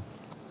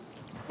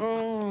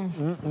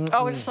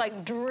 Oh, it's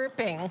like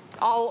dripping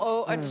all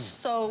over. It's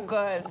so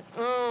good.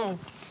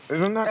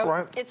 Isn't that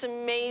great? It's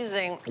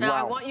amazing. Now,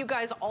 I want you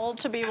guys all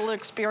to be able to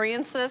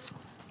experience this.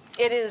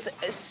 It is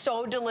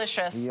so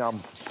delicious.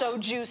 Yum. So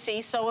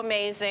juicy, so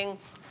amazing.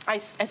 I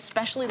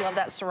especially love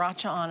that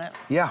sriracha on it.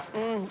 Yeah.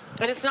 And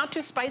it's not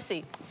too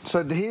spicy.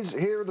 So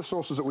here are the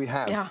sauces that we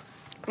have. Yeah.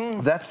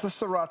 That's the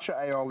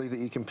sriracha aioli that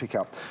you can pick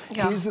up.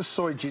 Yeah. Here's the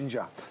soy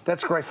ginger.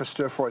 That's great for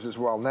stir fries as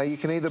well. Now you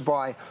can either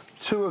buy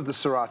 2 of the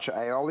sriracha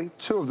aioli,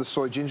 2 of the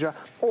soy ginger,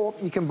 or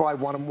you can buy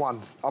 1 and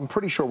 1. I'm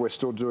pretty sure we're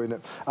still doing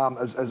it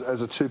as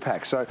a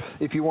 2-pack. So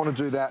if you want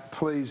to do that,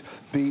 please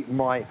be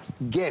my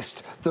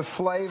guest. The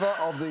flavor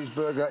of these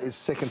burger is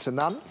second to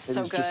none. It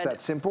is just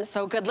that simple.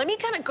 So good. Let me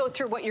kind of go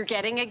through what you're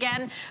getting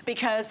again,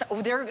 because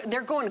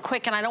they're going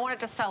quick, and I don't want it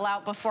to sell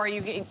out before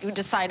you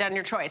decide on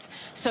your choice.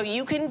 So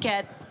you can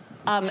get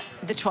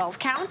the 12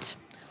 count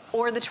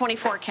or the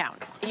 24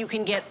 count. You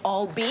can get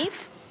all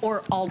beef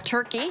or all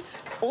turkey,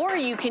 or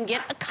you can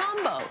get a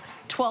combo,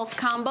 12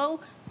 combo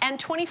and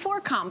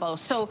 24 combo.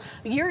 So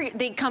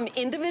they come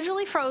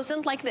individually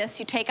frozen like this.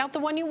 You take out the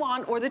one you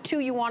want, or the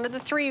 2 you want, or the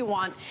 3 you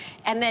want,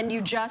 and then you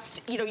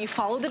just, you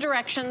follow the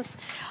directions.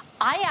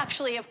 I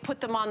actually have put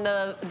them on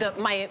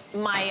my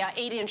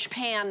 8-inch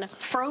pan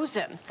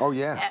frozen. Oh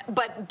yeah.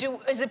 But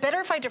is it better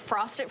if I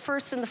defrost it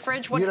first in the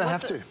fridge? You don't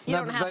have to. You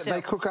don't have to.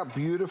 They cook up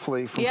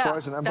beautifully from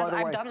frozen. And by the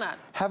way, I've done that.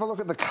 Have a look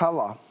at the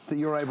color that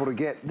you're able to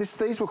get.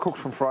 These were cooked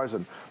from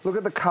frozen. Look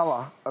at the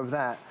color of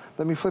that.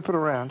 Let me flip it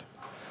around.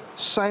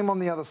 Same on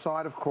the other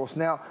side, of course.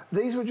 Now,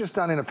 these were just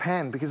done in a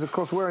pan because, of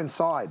course, we're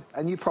inside,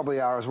 and you probably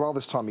are as well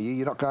this time of year.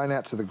 You're not going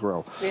out to the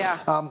grill. Yeah.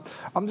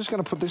 I'm just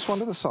going to put this one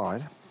to the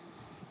side.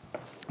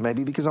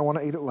 Maybe because I want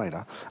to eat it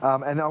later.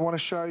 And I want to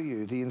show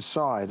you the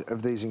inside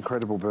of these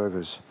incredible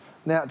burgers.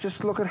 Now,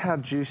 just look at how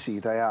juicy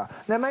they are.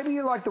 Now, maybe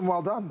you like them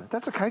well done.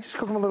 That's okay, just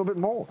cook them a little bit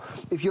more.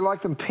 If you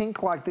like them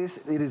pink like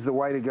this, it is the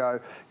way to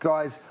go.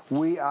 Guys,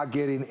 we are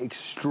getting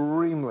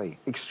extremely,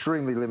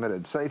 extremely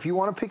limited. So if you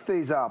want to pick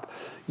these up,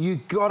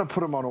 you've got to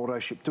put them on auto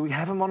ship. Do we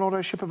have them on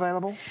auto ship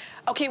available?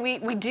 Okay,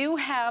 we do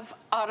have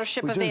auto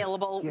ship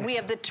available. Yes. We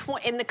have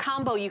in the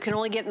combo, you can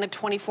only get in the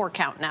 24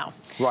 count now.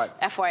 Right.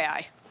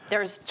 FYI.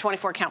 There's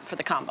 24 count for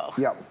the combo.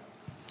 Yep.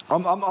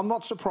 I'm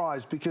not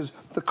surprised, because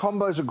the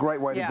combo's a great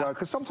way to go,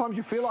 because sometimes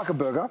you feel like a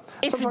burger,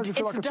 sometimes you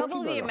feel like a turkey burger. It's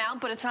double the amount,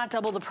 but it's not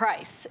double the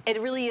price.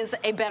 It really is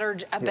a better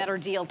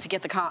deal to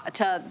get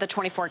the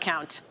 24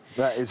 count.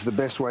 That is the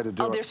best way to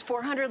do it. Oh, there's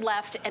 400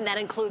 left, and that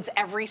includes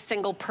every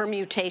single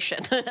permutation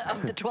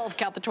of the 12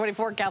 count, the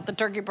 24 count, the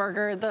turkey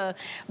burger, the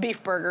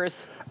beef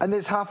burgers. And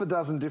there's half a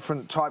dozen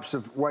different types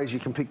of ways you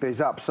can pick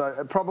these up. So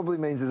it probably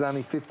means there's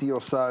only 50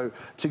 or so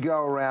to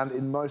go around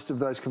in most of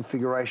those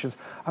configurations.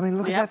 I mean,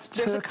 look at that turkey.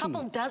 There's a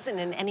couple dozen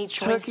in any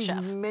choice, Chef.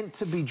 Turkey's meant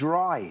to be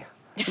dry.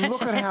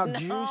 Look at how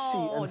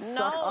juicy and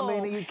suck. I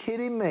mean, are you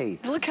kidding me?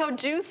 Look how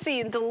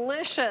juicy and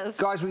delicious.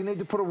 Guys, we need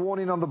to put a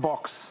warning on the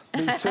box.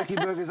 These turkey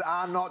burgers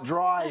are not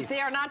dry. They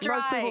are not dry.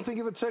 Most people think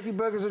of a turkey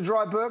burger as a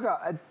dry burger.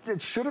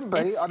 It shouldn't be.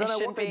 I don't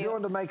know what they're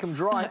doing to make them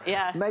dry.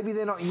 Maybe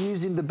they're not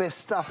using the best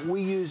stuff.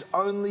 We use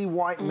only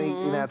white meat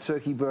in our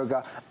turkey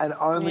burger and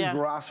only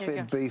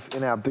grass-fed beef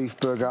in our beef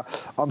burger.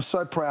 I'm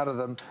so proud of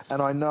them,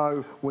 and I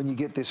know when you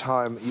get this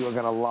home, you are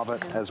going to love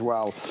it as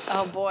well.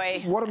 Oh,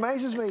 boy. What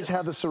amazes me is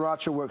how the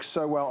sriracha works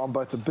so well on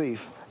both the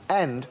beef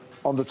and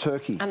on the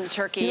turkey. On the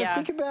turkey,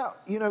 Think about,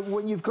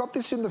 when you've got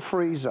this in the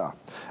freezer,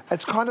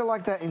 it's kind of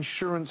like that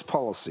insurance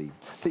policy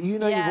that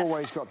you've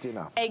always got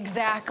dinner.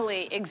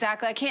 Exactly,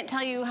 exactly. I can't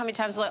tell you how many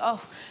times I'm like,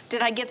 oh,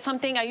 did I get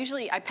something?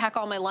 I pack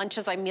all my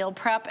lunches, I meal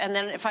prep, and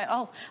then if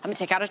I'm gonna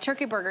take out a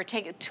turkey burger,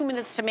 take 2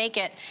 minutes to make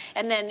it,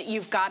 and then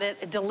you've got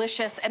it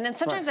delicious. And then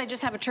sometimes I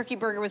just have a turkey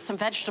burger with some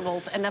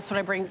vegetables, and that's what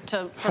I bring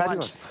for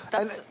lunch.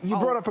 And you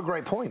brought up a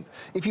great point.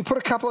 If you put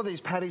a couple of these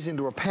patties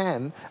into a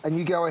pan and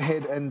you go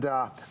ahead and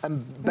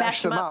bash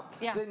them up,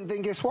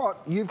 then guess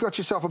what? You've got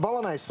yourself a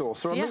bolognese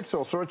sauce or a meat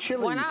sauce or a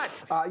chili. Why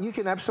not? You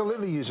can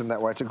absolutely use them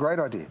that way. It's a great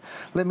idea.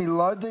 Let me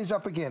load these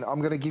up again. I'm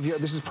going to give you,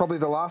 this is probably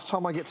the last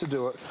time I get to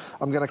do it.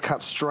 I'm going to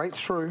cut straight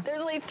through.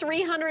 There's like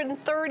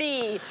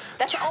 330.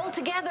 That's all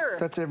together.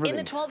 That's everything. In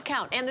the 12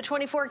 count and the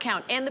 24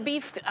 count and the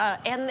beef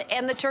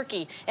and the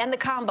turkey and the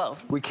combo.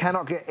 We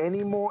cannot get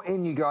any more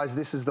in, you guys.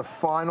 This is the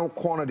final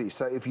quantity.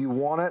 So if you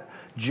want it,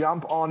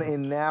 jump on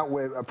in now.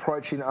 We're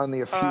approaching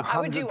only a few hundred people.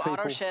 I would do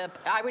auto ship.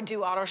 I would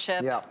do auto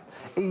ship. Yeah.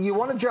 You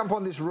want to jump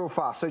on this real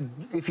fast. So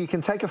if you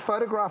can take a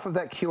photograph of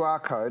that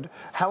QR code,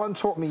 Helen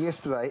taught me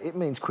yesterday, it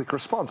means quick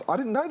response. I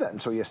didn't know that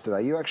until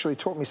yesterday. You actually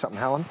taught me something,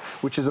 Helen,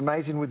 which is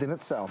amazing within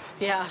itself.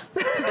 Yeah,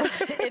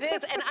 it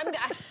is. And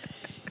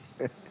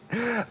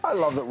I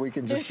love that we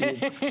can just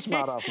be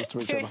smart asses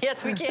to each other.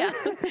 Yes, we can.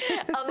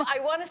 I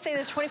want to say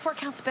the 24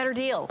 count's a better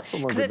deal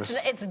because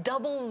it's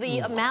double the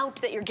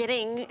amount that you're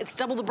getting. It's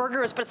double the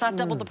burgers, but it's not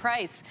double the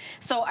price.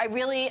 So I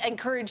really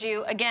encourage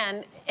you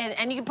again,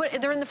 and you can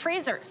they're in the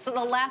freezer, so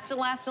they'll last and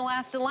last and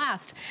last and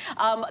last.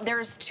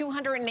 There's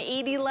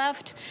 280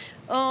 left.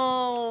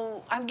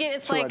 Oh,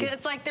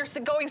 it's like they're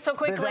going so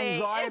quickly.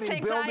 There's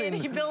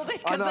anxiety building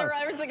because they're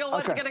every single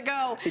one's gonna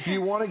go. If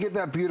you want to get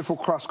that beautiful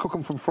crust, cook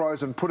them from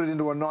frozen, put it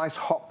into a nice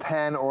hot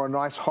pan or a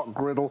nice hot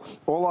griddle.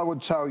 All I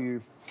would tell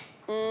you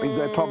is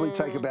they probably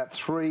take about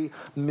 3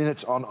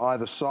 minutes on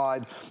either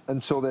side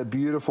until they're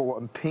beautiful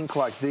and pink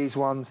like these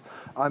ones.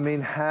 I mean,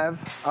 have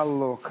a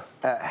look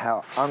at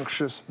how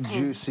unctuous,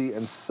 juicy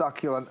and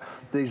succulent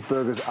these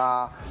burgers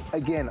are.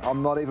 Again,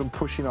 I'm not even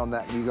pushing on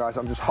that, you guys.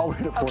 I'm just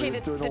holding it for you.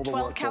 It's doing all the work for me. The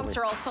 12 counts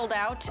are all sold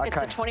out. Okay.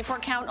 It's a 24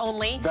 count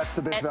only. That's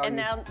the best value. And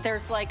now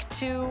there's like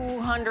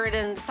 200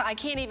 and I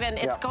can't even,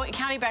 it's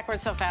counting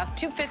backwards so fast.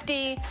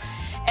 250.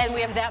 And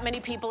we have that many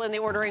people in the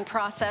ordering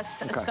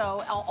process,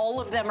 so all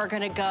of them are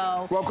going to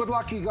go. Well, good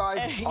luck, you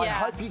guys. I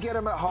hope you get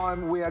them at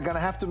home. We are going to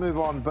have to move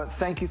on, but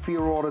thank you for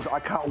your orders. I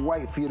can't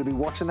wait for you to be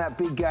watching that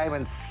big game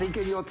and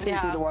sinking your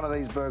teeth into one of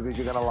these burgers.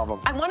 You're going to love them.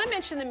 I want to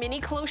mention the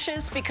mini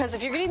cloches because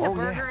if you're getting the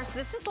burgers,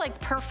 this is like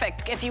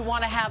perfect if you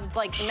want to have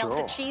like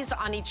melted cheese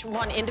on each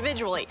one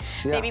individually.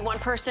 Maybe one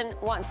person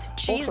wants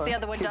cheese, also, the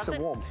other one doesn't.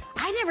 Warm.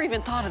 I never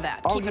even thought of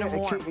that. Keeping it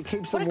warm. It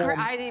keeps them warm.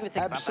 I didn't even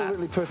think about that.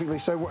 Absolutely perfectly.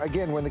 So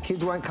again, when the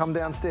kids won't come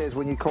downstairs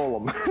when you call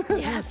them.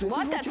 Yes,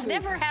 that's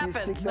never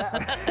happened.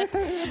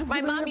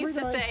 My mom used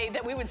to say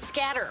that we would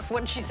scatter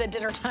when she said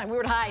dinner time. We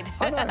would hide.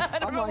 I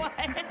don't know why.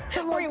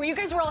 You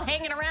guys were all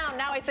hanging around.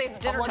 Now I say it's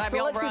dinner time.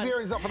 Selective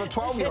hearing's not for the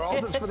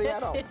 12-year-olds, it's for the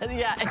adults.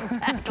 Yeah,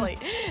 exactly.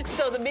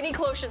 So the mini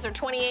cloches are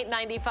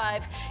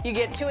 $28.95. You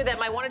get 2 of them.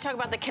 I want to talk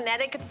about the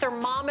kinetic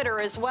thermometer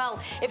as well.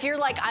 If you're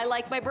like, I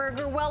like my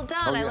burger well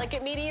done, I like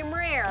it medium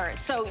rare.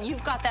 So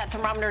you've got that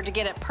thermometer to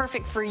get it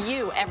perfect for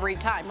you every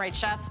time, right,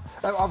 Chef?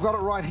 I've got it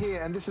right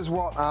here, and this is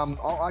what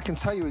I can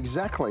tell you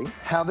exactly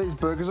how these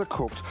burgers are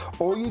cooked.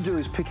 All you do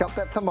is pick up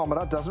that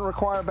thermometer. Doesn't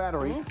require a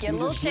battery. Get a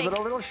little shake. Give it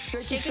a little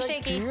shaky. Just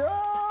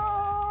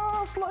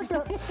like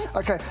that.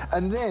 Okay,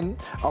 and then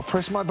I'll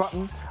press my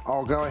button.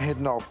 I'll go ahead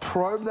and I'll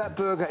probe that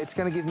burger. It's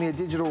going to give me a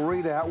digital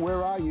readout.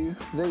 Where are you?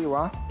 There you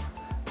are.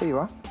 There you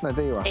are. No,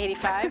 there you are.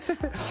 85.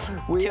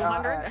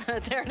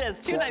 200. There it is.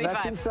 295.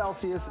 That's in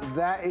Celsius.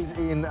 That is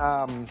in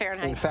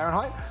Fahrenheit. In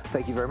Fahrenheit.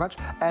 Thank you very much.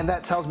 And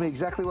that tells me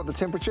exactly what the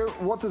temperature.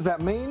 What does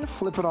that mean?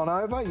 Flip it on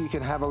over. You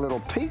can have a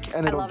little peek,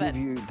 and it'll give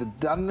you the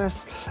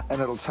doneness,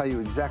 and it'll tell you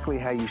exactly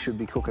how you should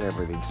be cooking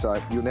everything.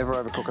 So you'll never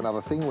overcook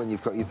another thing when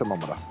you've got your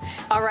thermometer.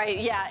 All right.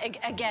 Yeah.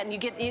 Again, you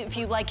get if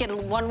you like it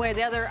one way or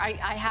the other.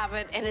 I have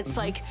it, and it's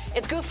like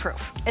it's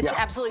goof-proof. It's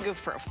absolutely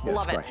goof-proof.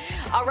 Love it. Great.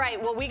 All right.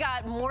 Well, we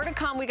got more to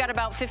come. We got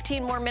about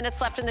 15 more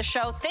minutes left in the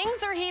show.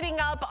 Things are heating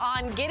up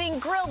on Getting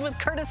Grilled with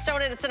Curtis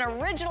Stone, and it's an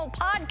original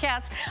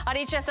podcast on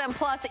HSN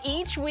Plus.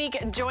 Each week,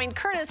 join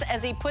Curtis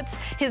as he puts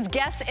his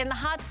guests in the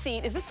hot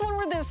seat. Is this the one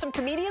where there's some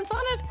comedians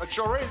on it? It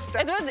sure is.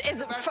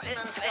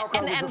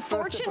 And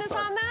Fortune is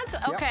on that?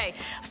 Yep. Okay.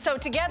 So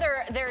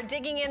together, they're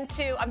digging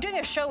into, I'm doing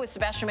a show with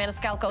Sebastian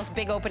Maniscalco's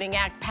big opening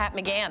act, Pat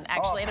McGann,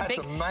 actually. That's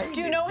amazing.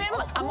 Do you know him?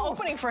 I'm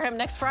opening for him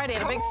next Friday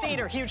at a big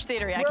theater, huge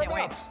theater. Yeah, I can't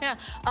wait. Yeah.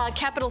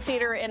 Capitol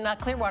Theater in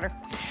Clearwater.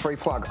 Free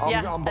plug.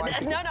 I'm buying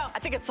tickets. No, I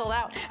think it's sold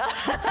out.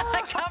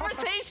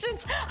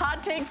 Conversations,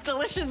 hot takes,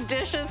 delicious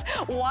dishes.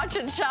 Watch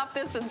and shop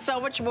this and so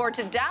much more.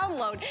 To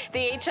download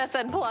the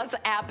HSN Plus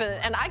app,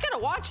 and I gotta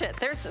watch it.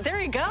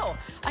 There you go.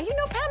 You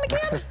know Pat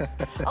McGann?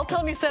 I'll tell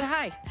him you said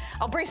hi.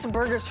 I'll bring some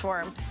burgers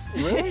for him.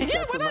 Really?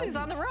 Yeah, why not? He's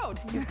on the road.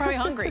 He's probably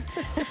hungry.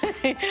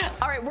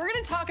 All right, we're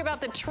gonna talk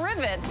about the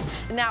trivet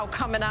now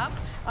coming up.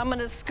 I'm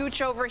gonna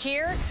scooch over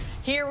here.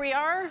 Here we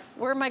are.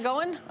 Where am I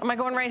going? Am I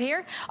going right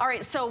here? All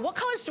right, so what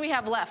colors do we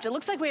have left? It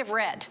looks like we have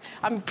red.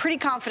 I'm pretty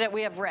confident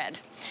we have red.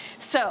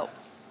 So,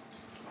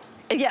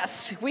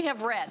 yes, we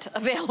have red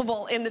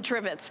available in the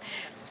trivets.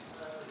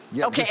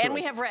 Yep, okay, and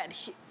we have red,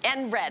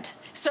 and red.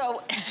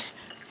 So,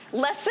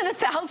 less than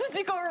 1,000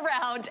 to go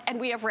around, and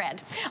we have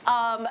red.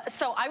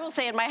 So I will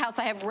say in my house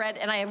I have red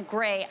and I have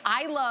gray.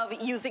 I love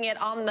using it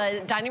on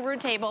the dining room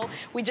table.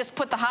 We just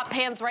put the hot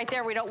pans right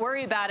there. We don't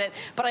worry about it.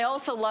 But I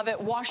also love it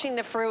washing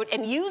the fruit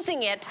and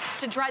using it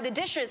to dry the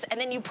dishes, and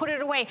then you put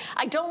it away.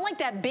 I don't like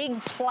that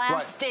big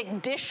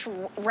plastic dish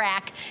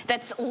rack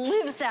that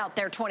lives out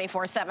there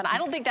 24/7. I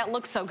don't think that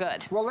looks so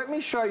good. Well, let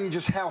me show you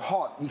just how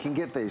hot you can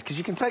get these, because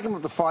you can take them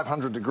up to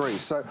 500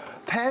 degrees. So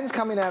pans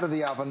coming out of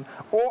the oven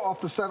or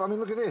off the stove. I mean,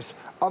 look at this.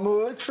 I'm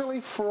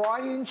literally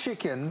frying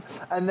chicken,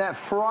 and that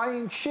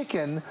frying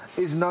chicken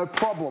is no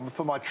problem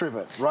for my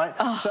trivet, right?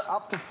 So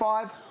up to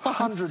 500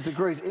 400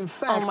 degrees. In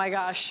fact, oh my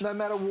gosh, no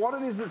matter what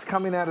it is that's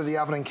coming out of the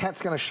oven, and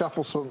Kat's going to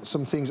shuffle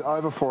some things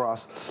over for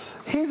us.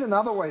 Here's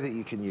another way that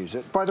you can use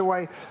it. By the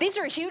way, these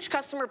are a huge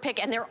customer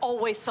pick, and they're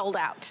always sold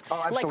out.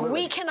 Oh, absolutely. Like,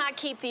 we cannot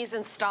keep these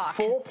in stock.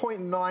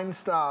 4.9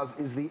 stars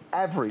is the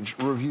average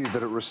review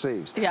that it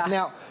receives. Yeah.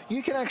 Now,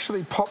 you can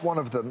actually pop one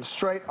of them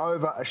straight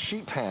over a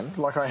sheet pan,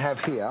 like I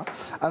have here,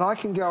 and I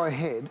can go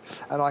ahead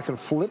and I can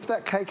flip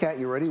that cake out.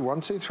 You ready?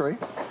 1, 2, 3.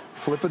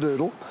 Flip a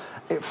doodle.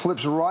 It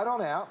flips right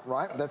on out,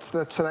 right? That's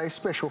the today's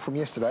special from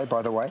yesterday,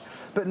 by the way.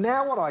 But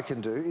now what I can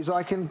do is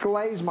I can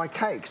glaze my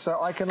cake.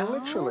 So I can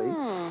literally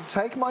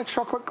take my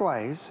chocolate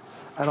glaze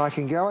and I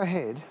can go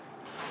ahead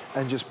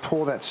and just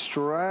pour that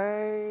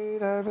straight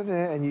over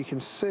there, and you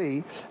can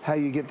see how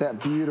you get that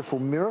beautiful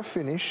mirror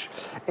finish.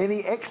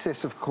 Any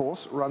excess, of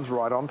course, runs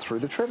right on through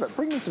the trivet.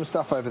 Bring me some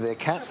stuff over there,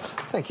 Kat.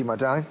 Thank you, my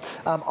darling.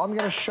 I'm going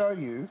to show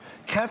you.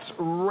 Kat's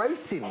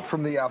racing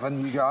from the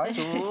oven, you guys.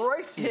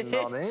 Racing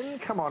on in.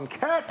 Come on,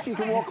 Kat. You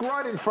can walk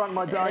right in front,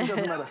 my darling.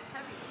 Doesn't matter.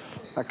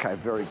 Okay,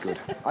 very good.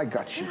 I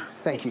got you.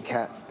 Thank you,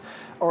 Kat.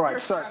 All right,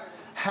 so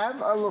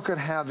have a look at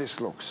how this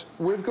looks.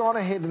 We've gone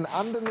ahead and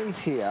underneath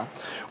here,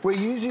 we're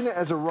using it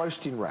as a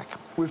roasting rack.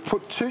 We've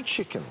put 2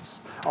 chickens.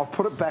 I'll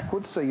put it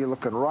backwards so you're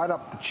looking right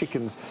up the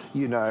chickens.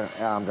 You know,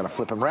 I'm going to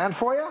flip them around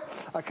for you.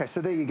 Okay,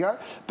 so there you go.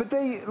 But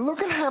there,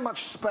 look at how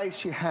much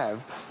space you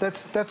have.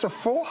 That's a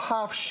full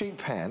half sheet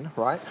pan,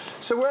 right?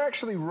 So we're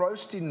actually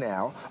roasting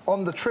now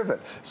on the trivet.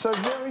 So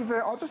very,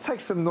 very, I'll just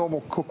take some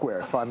normal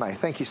cookware if I may.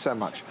 Thank you so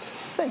much.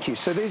 Thank you.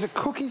 So these are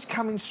cookies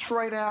coming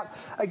straight out.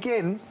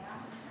 Again,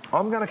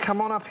 I'm going to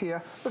come on up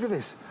here. Look at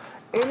this.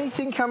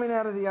 Anything coming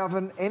out of the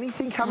oven,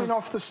 anything coming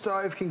off the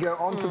stove can go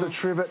onto the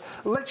trivet.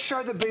 Let's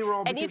show the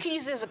B-roll. And you can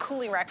use it as a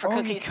cooling rack for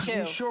cookies too.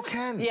 You sure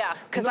can. Yeah,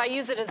 because I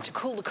use it as to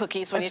cool the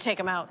cookies when you take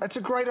them out. That's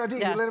a great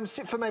idea. Yeah. You let them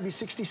sit for maybe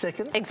 60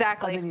 seconds.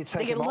 Exactly. And then you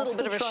take they get them a little off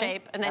bit of a tray.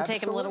 shape and then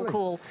take them a little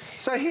cool.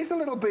 So here's a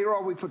little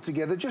B-roll we put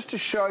together just to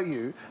show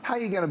you how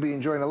you're going to be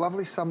enjoying a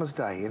lovely summer's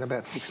day in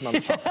about 6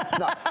 months' time.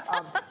 No,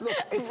 look,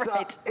 it's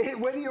right.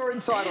 Whether you're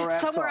inside or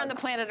outside. Somewhere on the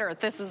planet Earth,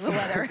 this is the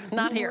weather,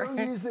 not here.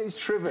 We'll use these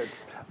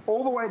trivets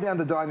all the way down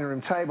the dining room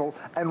table,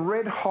 and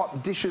red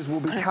hot dishes will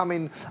be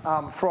coming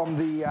from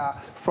the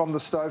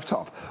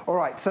stovetop. All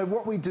right, so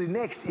what we do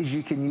next is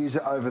you can use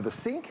it over the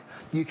sink,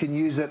 you can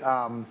use it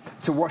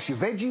to wash your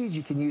veggies,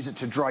 you can use it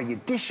to dry your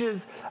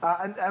dishes,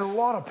 and a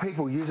lot of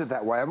people use it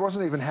that way. It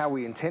wasn't even how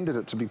we intended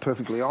it, to be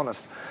perfectly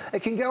honest.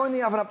 It can go in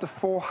the oven up to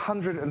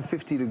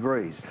 450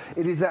 degrees.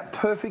 It is that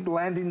perfect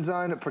landing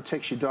zone. It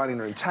protects your dining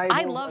room table.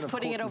 I love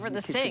putting it over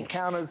the sink.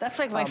 Counters. That's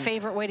like my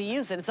favorite way to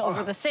use it. It's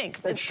over the sink.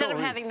 Instead of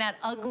having that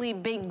ugly,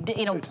 big,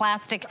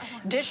 plastic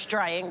dish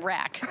drying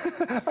rack.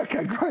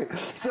 Okay, great.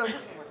 So,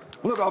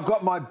 look, I've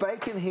got my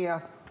bacon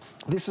here.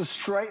 This is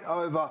straight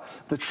over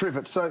the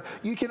trivet. So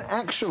you can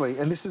actually,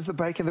 and this is the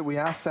bacon that we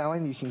are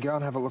selling, you can go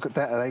and have a look at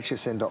that at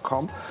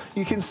hsn.com.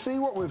 You can see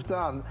what we've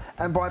done,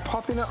 and by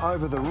popping it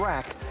over the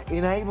rack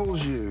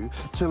enables you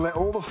to let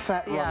all the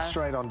fat run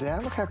straight on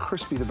down. Look how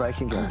crispy the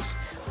bacon goes.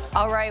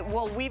 All right,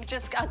 well, we've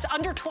just got, it's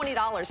under $20,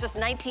 just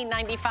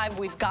 $19.95.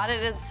 We've got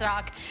it in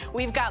stock.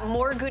 We've got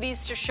more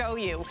goodies to show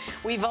you.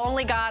 We've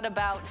only got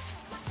about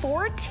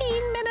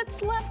 14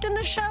 minutes left in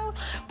the show,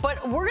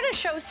 but we're going to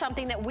show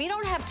something that we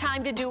don't have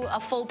time to do a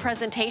full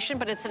presentation,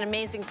 but it's an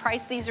amazing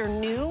price. These are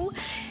new.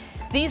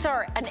 These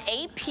are an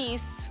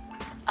 8-piece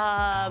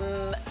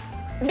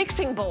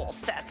mixing bowl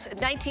set,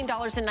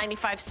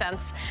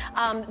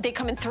 $19.95. They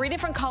come in 3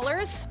 different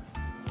colors,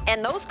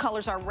 and those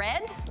colors are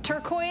red,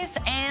 turquoise,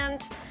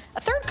 and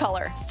a third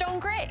color, stone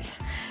gray.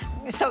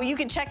 So you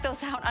can check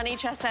those out on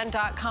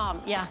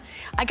hsn.com. Yeah,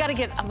 I got to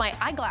get my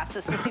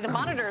eyeglasses to see the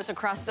monitors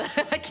across the,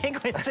 I can't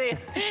quite see it.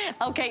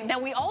 Okay, now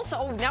we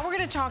also, now we're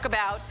going to talk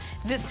about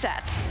this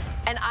set.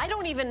 And I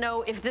don't even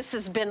know if this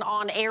has been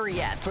on air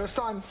yet. First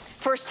time.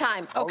 First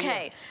time,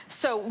 okay. Oh, yeah.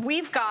 So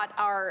we've got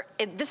our,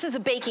 this is a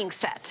baking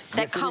set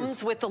that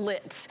comes with the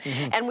lids.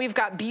 And we've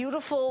got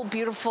beautiful,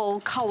 beautiful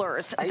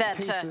colors. 8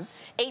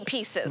 pieces. 8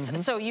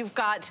 pieces. So you've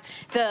got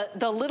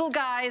the little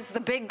guys,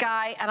 the big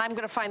guy, and I'm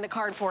going to find the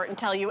card for it and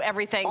tell you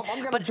everything.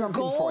 But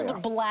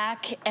gold,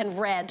 black, and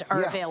red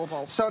are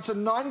available. So it's a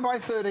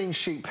 9x13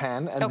 sheet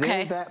pan, and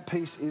there that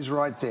piece is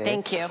right there.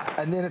 Thank you.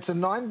 And then it's a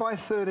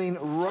 9x13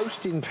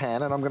 roasting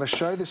pan, and I'm going to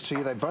show this to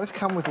you. They both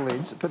come with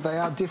lids, but they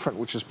are different,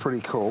 which is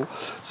pretty cool.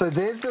 So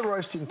there's the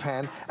roasting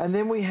pan, and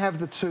then we have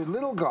the 2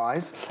 little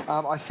guys.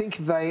 I think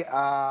they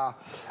are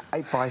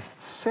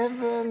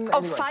 8x7. Oh,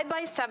 anyway.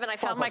 5x7. I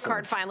found my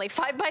card finally.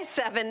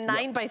 5x7,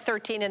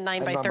 9x13, and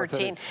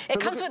 9x13. It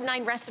comes with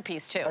 9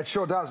 recipes too. It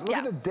sure does. Look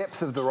at the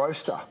depth of the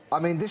roaster. I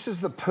mean, this is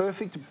the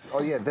perfect.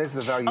 Oh yeah, there's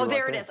the value. Oh,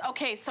 there it is.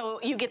 Okay, so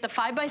you get the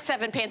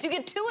 5x7 pans. You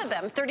get 2 of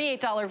them,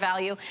 $38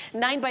 value.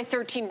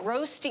 9x13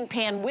 roasting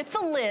pan with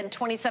the lid,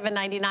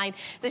 $27.99. $59.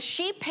 The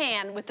sheet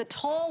pan with the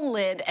tall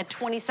lid at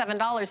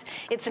 $27.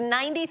 It's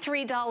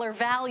 $93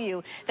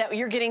 value that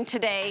you're getting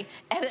today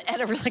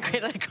at a really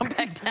great, I come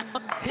back down.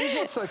 Here's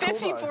what's so cool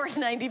though.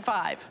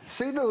 $54.95.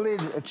 See the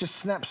lid, it just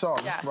snaps on,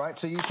 right?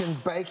 So you can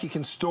bake, you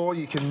can store,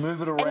 you can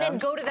move it around. And then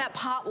go to that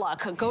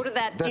potluck, go to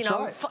that, you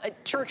know,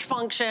 church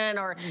function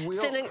or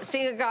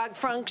synagogue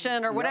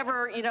function or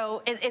whatever, you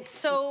know, it's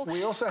so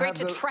great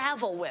to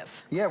travel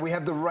with. Yeah, we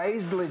have the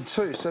raised lid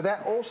too. So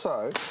that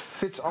also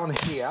fits on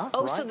here.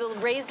 Oh, so the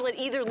raised lid,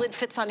 either lid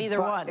fits on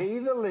either one.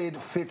 Either lid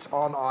fits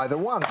on either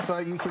one. So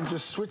you can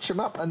just switch them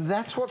up. And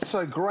that's what's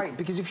so great,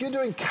 because if you're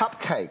doing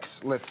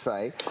cupcakes, let's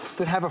say,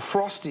 that have a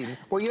frosting,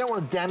 well, you don't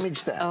want to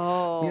damage that.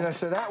 Oh. You know,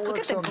 so that works on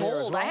there as well. Look at the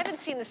gold. I haven't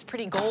seen this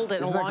pretty gold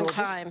in a long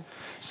time.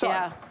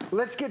 So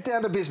let's get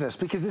down to business,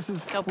 because this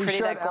is, we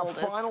showed our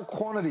final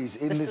quantities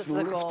in this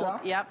lifter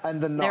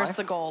and the knife. There's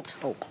the gold.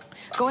 Oh.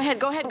 Go ahead,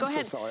 go ahead, go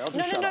ahead. So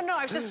sorry, no,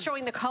 I was just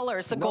showing the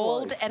colors, the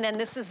gold, and then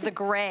this is the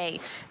gray.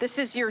 This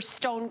is your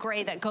stone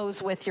gray that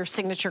goes with your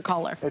signature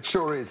color. It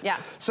sure is. Yeah.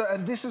 So,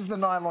 and this is the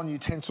nylon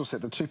utensil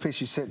set, the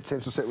two-piece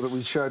utensil set that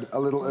we showed a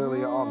little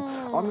earlier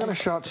on. I'm going to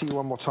show it to you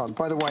one more time.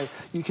 By the way,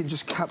 you can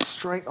just cut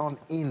straight on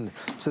in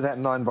to that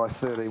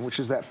 9x13, which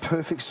is that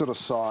perfect sort of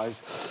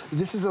size.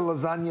 This is a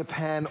lasagna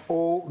pan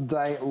all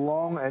day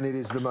long, and it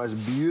is the most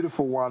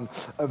beautiful one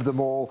of them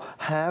all.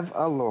 Have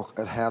a look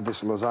at how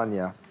this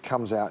lasagna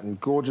comes out in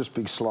gorgeous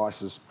big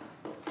slices.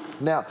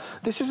 Now,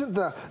 this isn't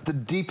the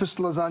deepest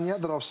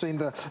lasagna that I've seen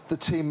the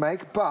team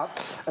make,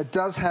 but it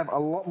does have a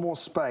lot more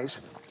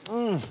space.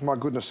 My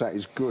goodness, that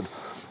is good.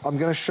 I'm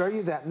going to show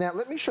you that. Now,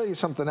 let me show you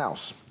something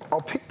else.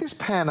 I'll pick this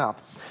pan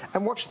up,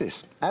 and watch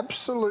this.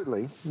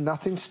 Absolutely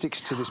nothing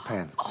sticks to this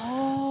pan.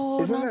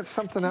 Oh, isn't that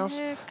something else?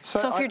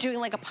 So if you're doing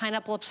like a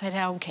pineapple upside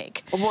down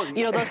cake,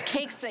 you know, those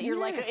cakes that you're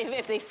like,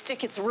 if they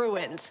stick, it's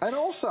ruined. And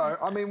also,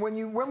 I mean,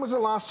 when was the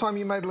last time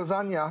you made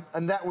lasagna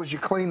and that was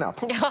your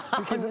cleanup?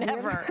 Because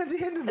never. At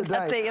the end of the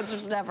day, the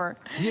answer's never.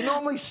 You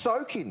normally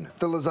soak in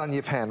the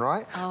lasagna pan,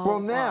 right? Oh, well,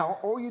 now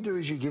all you do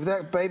is you give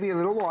that baby a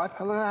little wipe.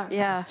 Look at that.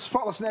 Yeah.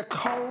 Spotless. Now,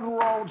 cold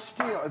rolled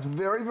steel. It's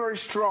very, very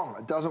strong.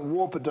 It doesn't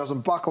warp. It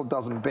doesn't buckle. It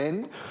doesn't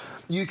bend.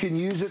 You can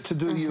use it to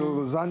do your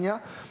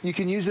lasagna. You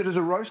can use it as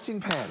a roasting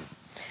pan.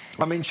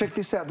 I mean, check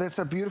this out. That's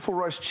a beautiful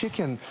roast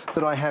chicken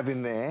that I have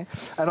in there.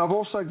 And I've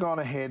also gone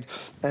ahead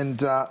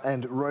and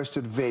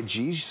roasted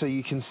veggies, so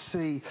you can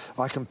see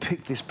I can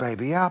pick this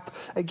baby up.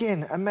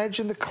 Again,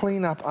 imagine the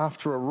cleanup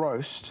after a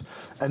roast,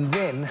 and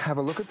then have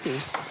a look at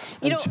this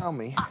and tell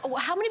me.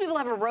 How many people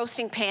have a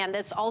roasting pan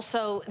that's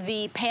also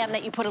the pan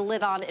that you put a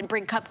lid on and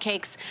bring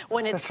cupcakes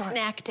when it's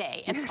snack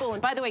day at school?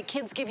 And by the way,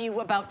 kids give you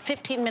about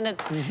 15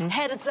 minutes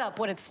heads up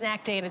when it's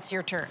snack day and it's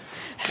your turn.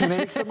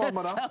 Kinetic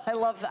thermometer. So I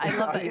love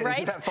that,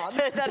 right?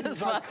 That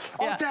is fun.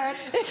 Oh, Dad,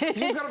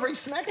 you've got to bring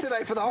snack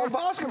today for the whole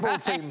basketball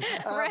team.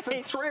 It's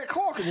at 3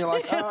 o'clock, and you're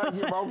like,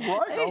 well,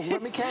 right,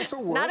 let me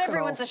cancel work. Not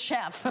everyone's a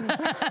chef.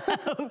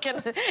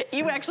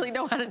 You actually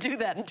know how to do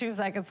that in 2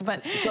 seconds,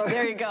 but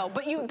there you go.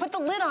 But you put the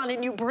lid on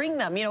and you bring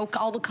them, you know,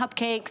 all the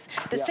cupcakes,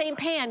 the same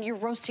pan, you're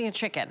roasting a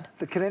chicken.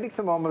 The kinetic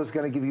thermometer is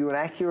going to give you an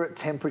accurate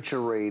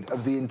temperature read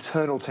of the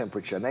internal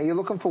temperature. Now, you're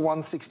looking for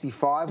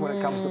 165 when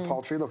it comes to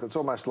poultry. Look, it's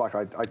almost like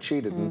I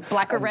cheated.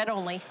 Black or red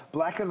only.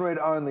 Black and red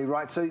only,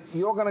 right? So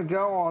you're going to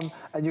go on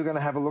and you're going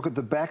to have a look at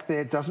the back there.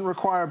 It doesn't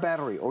require a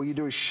battery. All you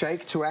do is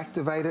shake to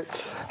activate it.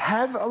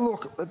 Have a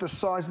look at the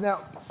size.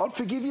 Now, I'd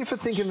forgive you for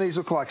thinking these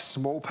look like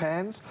small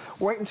pans.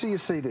 Wait until you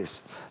see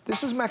this.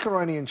 This is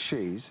macaroni and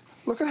cheese.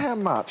 Look at how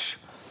much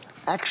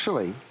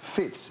actually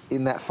fits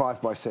in that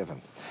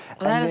 5x7.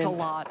 Well, that is a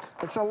lot.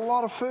 It's a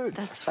lot of food.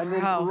 And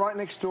then right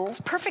next door.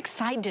 It's perfect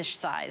side dish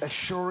size. It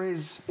sure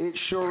is. It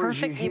sure is.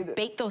 Perfect. You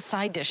bake those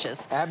side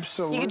dishes.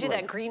 Absolutely. You could do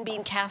that green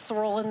bean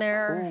casserole in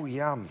there. Oh,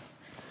 yum.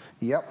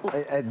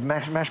 Yep,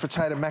 mashed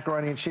potato,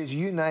 macaroni and cheese,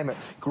 you name it.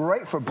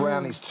 Great for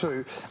brownies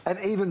too, and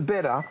even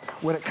better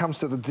when it comes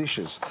to the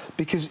dishes.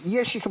 Because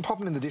yes, you can pop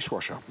them in the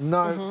dishwasher,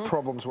 no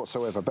problems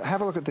whatsoever. But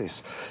have a look at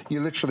this.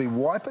 You literally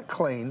wipe it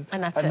clean,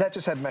 and that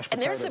just had mashed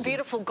potatoes. And there's the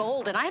beautiful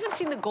gold, and I haven't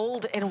seen the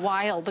gold in a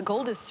while. The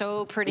gold is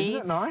so pretty.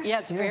 Isn't it nice? Yeah,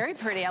 it's very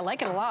pretty. I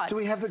like it a lot. Do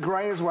we have the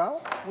grey as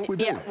well? We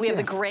do. Yeah, we have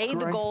the gray,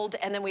 the gold,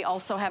 and then we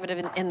also have it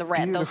in the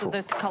red. Beautiful.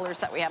 Those are the colors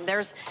that we have.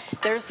 There's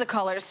the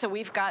colors. So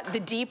we've got the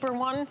deeper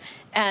one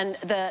and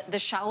the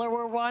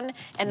shallower one,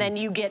 and then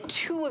you get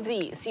 2 of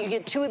these. You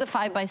get 2 of the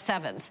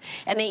 5x7s,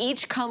 and they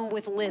each come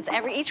with lids.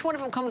 Each one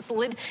of them comes with a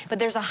lid, but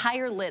there's a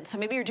higher lid. So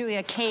maybe you're doing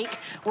a cake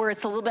where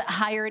it's a little bit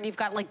higher and you've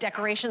got like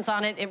decorations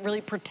on it. It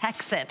really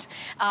protects it,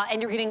 and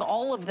you're getting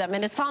all of them,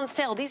 and it's on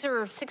sale. These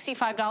are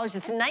 $65.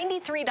 It's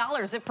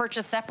 $93 if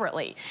purchased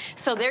separately.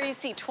 So there you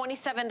see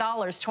 $27,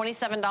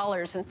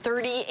 $27, and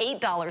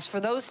 $38 for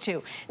those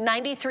two.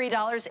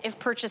 $93 if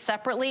purchased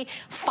separately.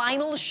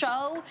 Final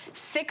show,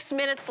 6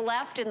 minutes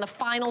left in the the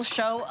final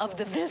show of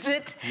the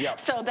visit. Yep.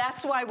 So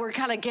that's why we're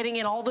kind of getting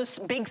in all those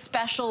big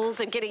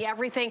specials and getting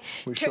everything.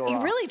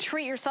 You really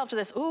treat yourself to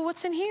this. Ooh,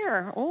 what's in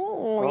here?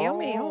 Ooh,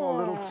 yummy. Ooh. A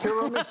little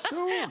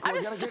tiramisu. I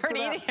just started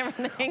eating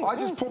everything. I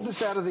just pulled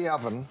this out of the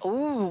oven.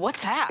 Ooh,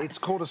 what's that? It's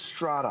called a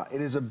strata.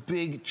 It is a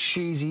big,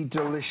 cheesy,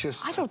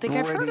 delicious, I don't think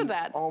I've heard of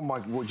that. Oh my,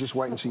 well, just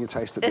wait until you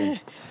taste it then.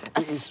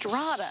 A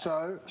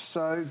strata.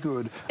 So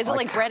good. Is it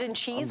like bread and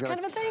cheese kind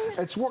of a thing?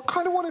 It's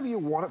kind of whatever you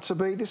want it to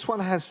be. This one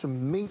has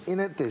some meat in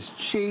it. There's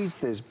cheese,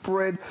 there's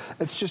bread.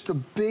 It's just a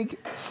big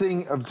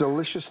thing of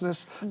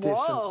deliciousness. Whoa.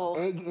 There's some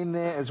egg in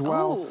there as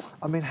well. Ooh.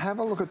 I mean, have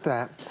a look at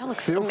that. That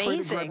looks Feel amazing.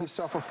 free to grab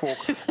yourself a fork.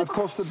 Of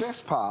course, the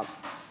best part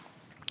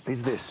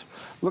is this.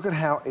 Look at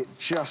how it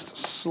just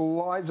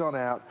slides on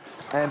out.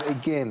 And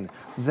again,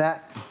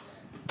 that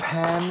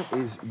pan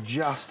is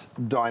just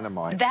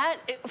dynamite. That,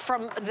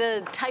 from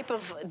the type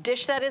of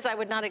dish that is, I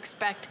would not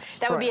expect.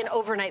 That would be an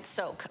overnight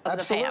soak of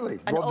the pan.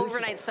 An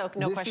overnight soak,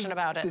 no question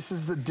about it. This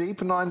is the deep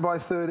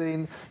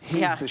 9x13.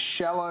 Here's the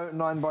shallow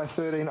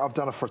 9x13. I've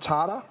done a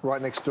frittata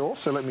right next door,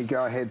 so let me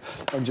go ahead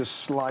and just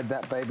slide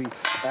that baby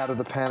out of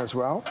the pan as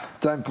well.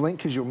 Don't blink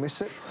because you'll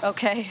miss it.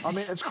 Okay. I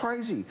mean, it's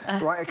crazy,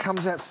 right? It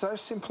comes out so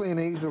simply and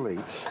easily.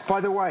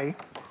 By the way,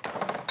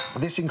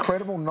 this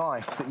incredible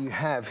knife that you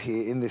have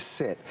here in this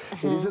set,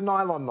 it is a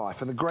nylon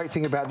knife, and the great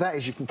thing about that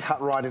is you can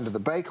cut right into the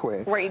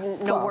bakeware. Right,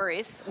 no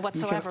worries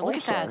whatsoever. Look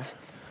at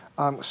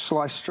that.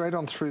 Slice straight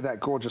on through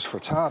that gorgeous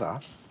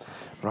frittata.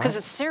 Because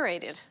it's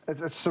serrated.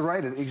 It's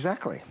serrated,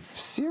 exactly.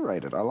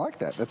 Serrated, I like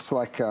that. That's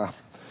like...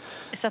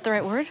 is that the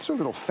right word? It's a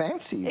little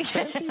fancy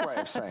way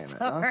of saying it.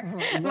 Huh?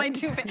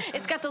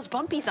 It's got those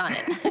bumpies on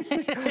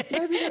it.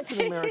 Maybe that's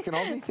an American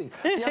Aussie thing.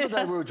 The other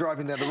day we were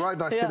driving down the road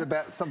and I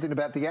said something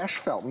about the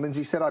asphalt, and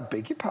Lindsay said, I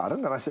beg your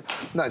pardon. And I said,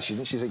 no, she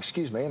didn't. She said,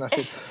 excuse me. And I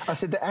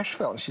said the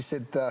asphalt. And she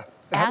said,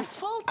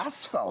 asphalt?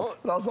 Asphalt.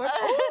 And I was like,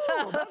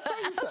 oh, that's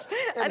how you say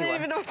it. Anyway, I didn't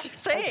even know what you're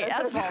saying.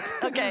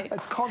 Asphalt. Okay.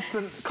 It's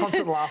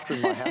constant laughter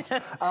in my house.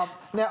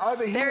 Now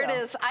over here. There it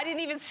is. I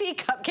didn't even see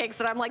cupcakes,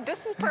 and I'm like,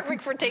 this is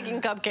perfect for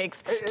taking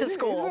cupcakes to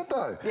school. Isn't it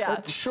though? Yeah.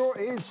 It sure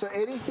is. So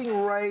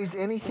anything raised,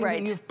 anything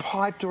that you've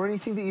piped, or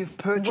anything that you've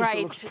purchased that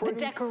looks pretty. The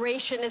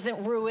decoration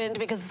isn't ruined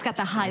because it's got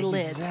the high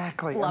lid.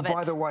 Exactly. Love and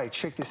by the way,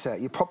 check this out.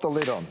 You pop the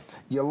lid on,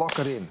 you lock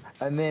it in,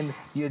 and then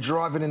you're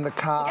driving in the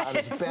car and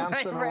it's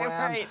bouncing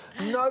around.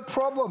 No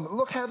problem.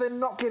 Look how they're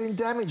not getting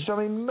damaged. I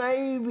mean,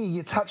 maybe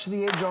you touch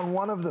the edge on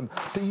one of them,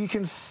 but you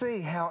can see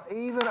how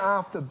even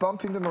after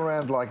bumping them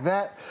around like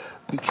that,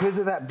 because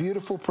of that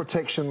beautiful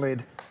protection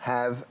lid,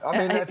 I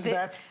mean,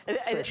 that's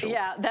special.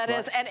 Yeah, that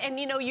is. And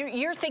you know,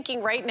 you're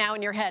thinking right now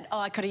in your head, oh,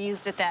 I could have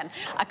used it then.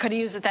 I could have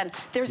used it then.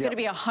 There's going to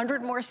be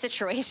 100 more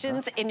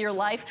situations in your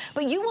life,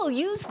 but you will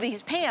use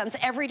these pans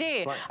every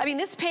day. Right. I mean,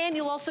 this pan,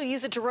 you'll also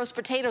use it to roast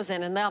potatoes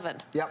in the oven.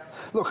 Yep.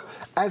 Look,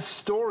 as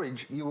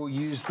storage, you will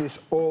use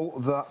this all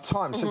the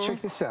time. So check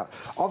this out.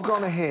 I've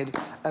gone ahead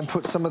and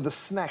put some of the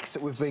snacks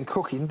that we've been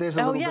cooking. There's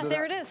a little bit of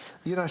there that. It is.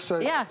 You know, so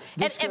yeah,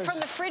 and from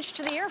the fridge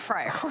to the air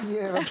fryer. Oh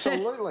yeah,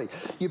 absolutely.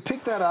 You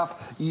pick that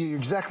up. You're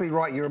exactly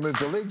right. You remove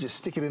the lid, you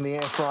stick it in the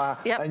air fryer,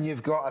 and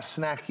you've got a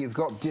snack. You've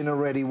got dinner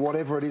ready,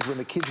 whatever it is when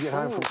the kids get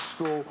home from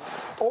school.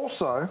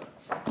 Also,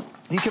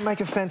 you can make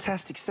a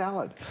fantastic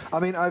salad. I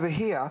mean, over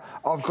here,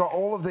 I've got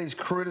all of these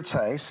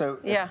crudités. So,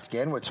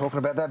 again, we're talking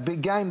about that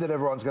big game that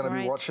everyone's going to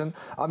be watching.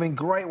 I mean,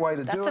 great way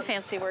to do it. That's a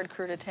fancy word,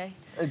 crudité.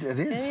 It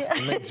is.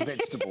 It means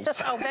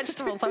vegetables. Oh,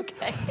 vegetables,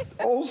 okay.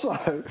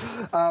 Also,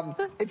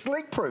 it's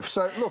leak-proof.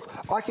 So, look,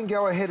 I can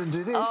go ahead and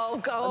do this. Oh,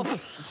 go.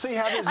 See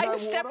how there's no water? I'm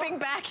stepping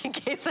back in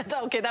case that...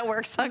 Okay, that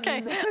works.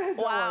 Okay.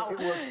 Wow. It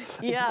works.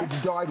 Yeah.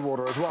 It's dyed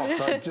water as well,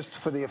 so just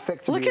for the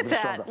effect to be able to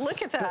stop that.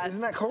 Look at that. But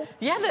isn't that cool?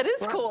 Yeah, that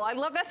is cool. I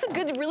love that's a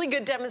good, really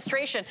good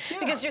demonstration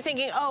because you're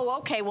thinking, oh,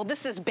 okay, well,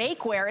 this is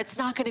bakeware. It's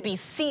not going to be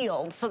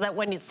sealed so that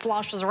when it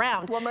sloshes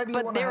around. Well, maybe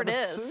you want to have a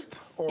soup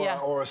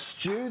or a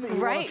stew that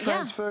you want to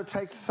transfer,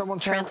 take to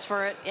someone's house.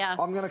 Transfer it, yeah.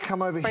 I'm going to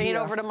come over here. Bring it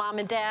over to mom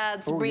and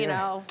dad's, you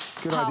know,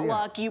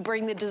 potluck, you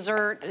bring the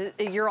dessert,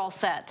 you're all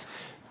set.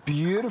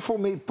 Beautiful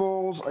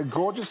meatballs, a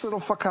gorgeous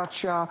little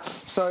focaccia.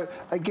 So,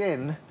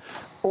 again,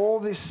 all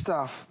this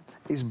stuff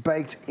is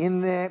baked in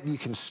there. You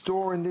can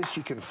store in this,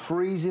 you can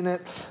freeze in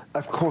it.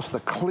 Of course, the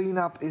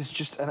cleanup is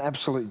just an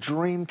absolute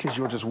dream because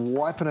you're just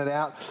wiping it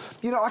out.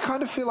 You know, I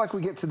kind of feel like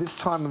we get to this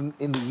time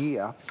in the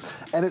year,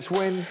 and it's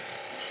when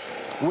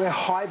we're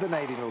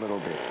hibernating a little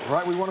bit,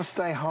 right? We want to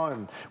stay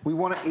home. We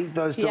want to eat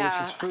those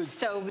delicious foods.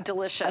 So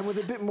delicious. And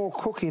with a bit more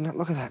cooking,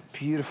 look at that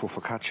beautiful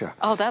focaccia.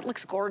 Oh, that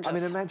looks gorgeous. I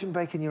mean, imagine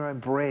baking your own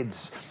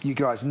breads, you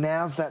guys.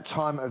 Now's that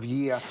time of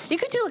year. You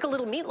could do like a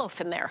little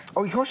meatloaf in there.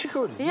 Oh, of course you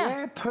could.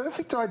 Yeah,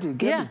 perfect idea. It'd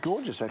be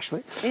gorgeous,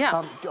 actually.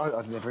 Yeah.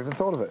 I'd never even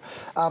thought of it.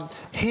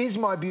 Here's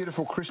my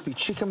beautiful crispy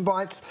chicken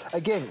bites.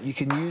 Again, you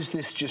can use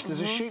this just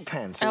as a sheet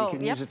pan. So you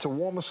can use it to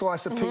warm a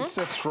slice of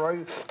pizza,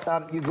 throw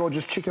your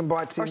gorgeous chicken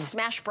bites in. Or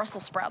smash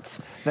Brussels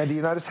sprouts. Now, do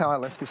you notice how I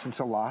left this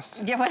until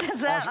last? Yeah, what is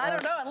that? I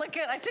don't know. Look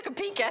good. I took a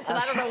peek at it.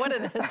 I don't know what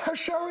it is. Our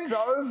show is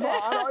over,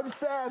 and I'm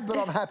sad, but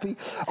I'm happy.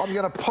 I'm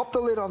going to pop the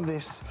lid on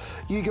this.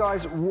 You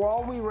guys,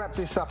 while we wrap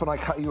this up and I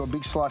cut you a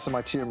big slice of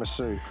my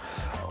tiramisu,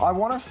 I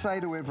want to say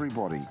to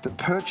everybody that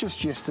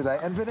purchased yesterday,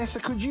 and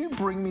Vanessa, could you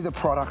bring me the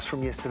products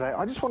from yesterday?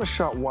 I just want to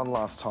show it one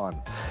last time.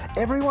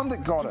 Everyone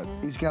that got it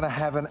is going to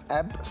have an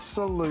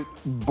absolute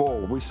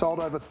ball. We sold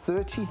over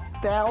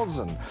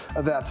 30,000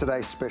 of our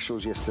today's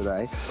specials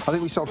yesterday. I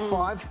think we sold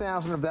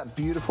 5,000 of that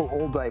beautiful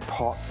all-day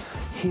pot.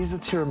 Here's a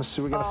tiramisu.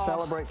 We're going to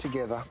celebrate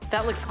together.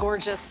 That looks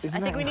gorgeous.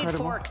 Isn't I think that we need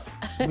incredible? forks.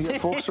 We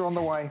got forks are on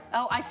the way.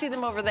 Oh, I see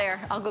them over there.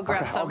 I'll go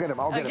grab some. I'll get them.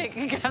 I'll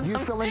get them. You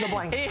fill in the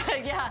blanks.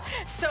 Yeah.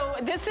 So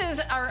this is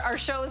our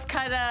show's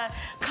kind of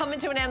coming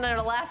to an end in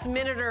the last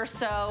minute or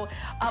so.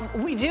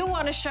 We do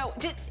want to show.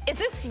 Is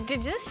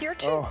this your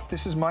two? Oh,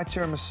 this is my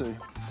tiramisu.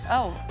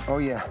 Oh. Oh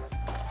yeah.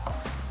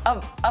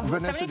 Of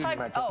Vanessa 75. didn't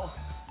make it. Oh.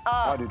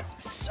 I did.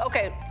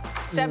 Okay.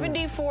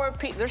 74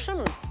 p. There's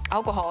some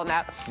alcohol in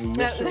that.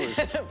 Yes, there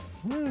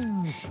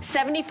is.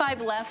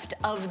 75 left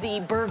of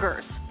the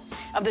burgers,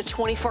 of the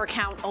 24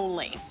 count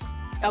only.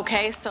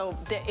 Okay, so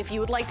if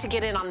you would like to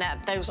get in on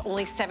that, there's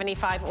only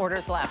 75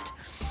 orders left.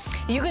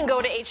 You can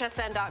go to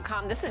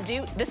hsn.com. This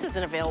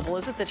isn't available,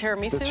 is it? The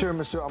tiramisu? The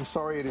tiramisu, I'm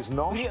sorry, it is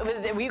not.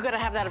 You got to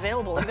have that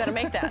available. You got to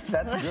make that.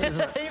 That's good,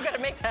 isn't it? You got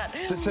to make that.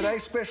 The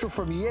today's special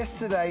from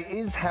yesterday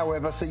is,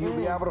 however, so you'll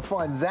be able to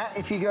find that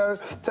if you go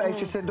to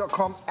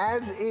hsn.com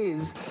as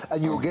is,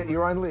 and you'll get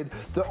your own lid.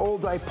 The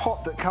all-day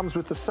pot that comes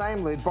with the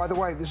same lid. By the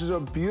way, this is a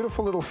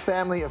beautiful little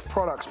family of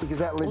products because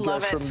that lid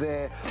goes from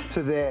there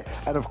to there,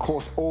 and of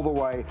course all the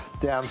way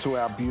down to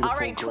our beautiful. All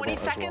right, 20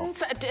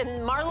 seconds,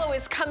 and Marlo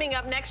is coming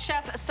up next,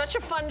 Chef. Such a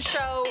fun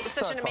show,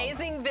 such an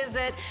amazing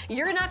visit.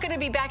 You're not going to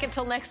be back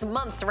until next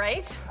month,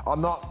 right?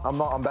 I'm not.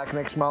 I'm back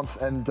next month,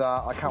 and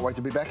I can't wait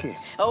to be back here.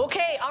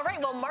 Okay, all right.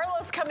 Well,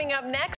 Marlo's coming up next.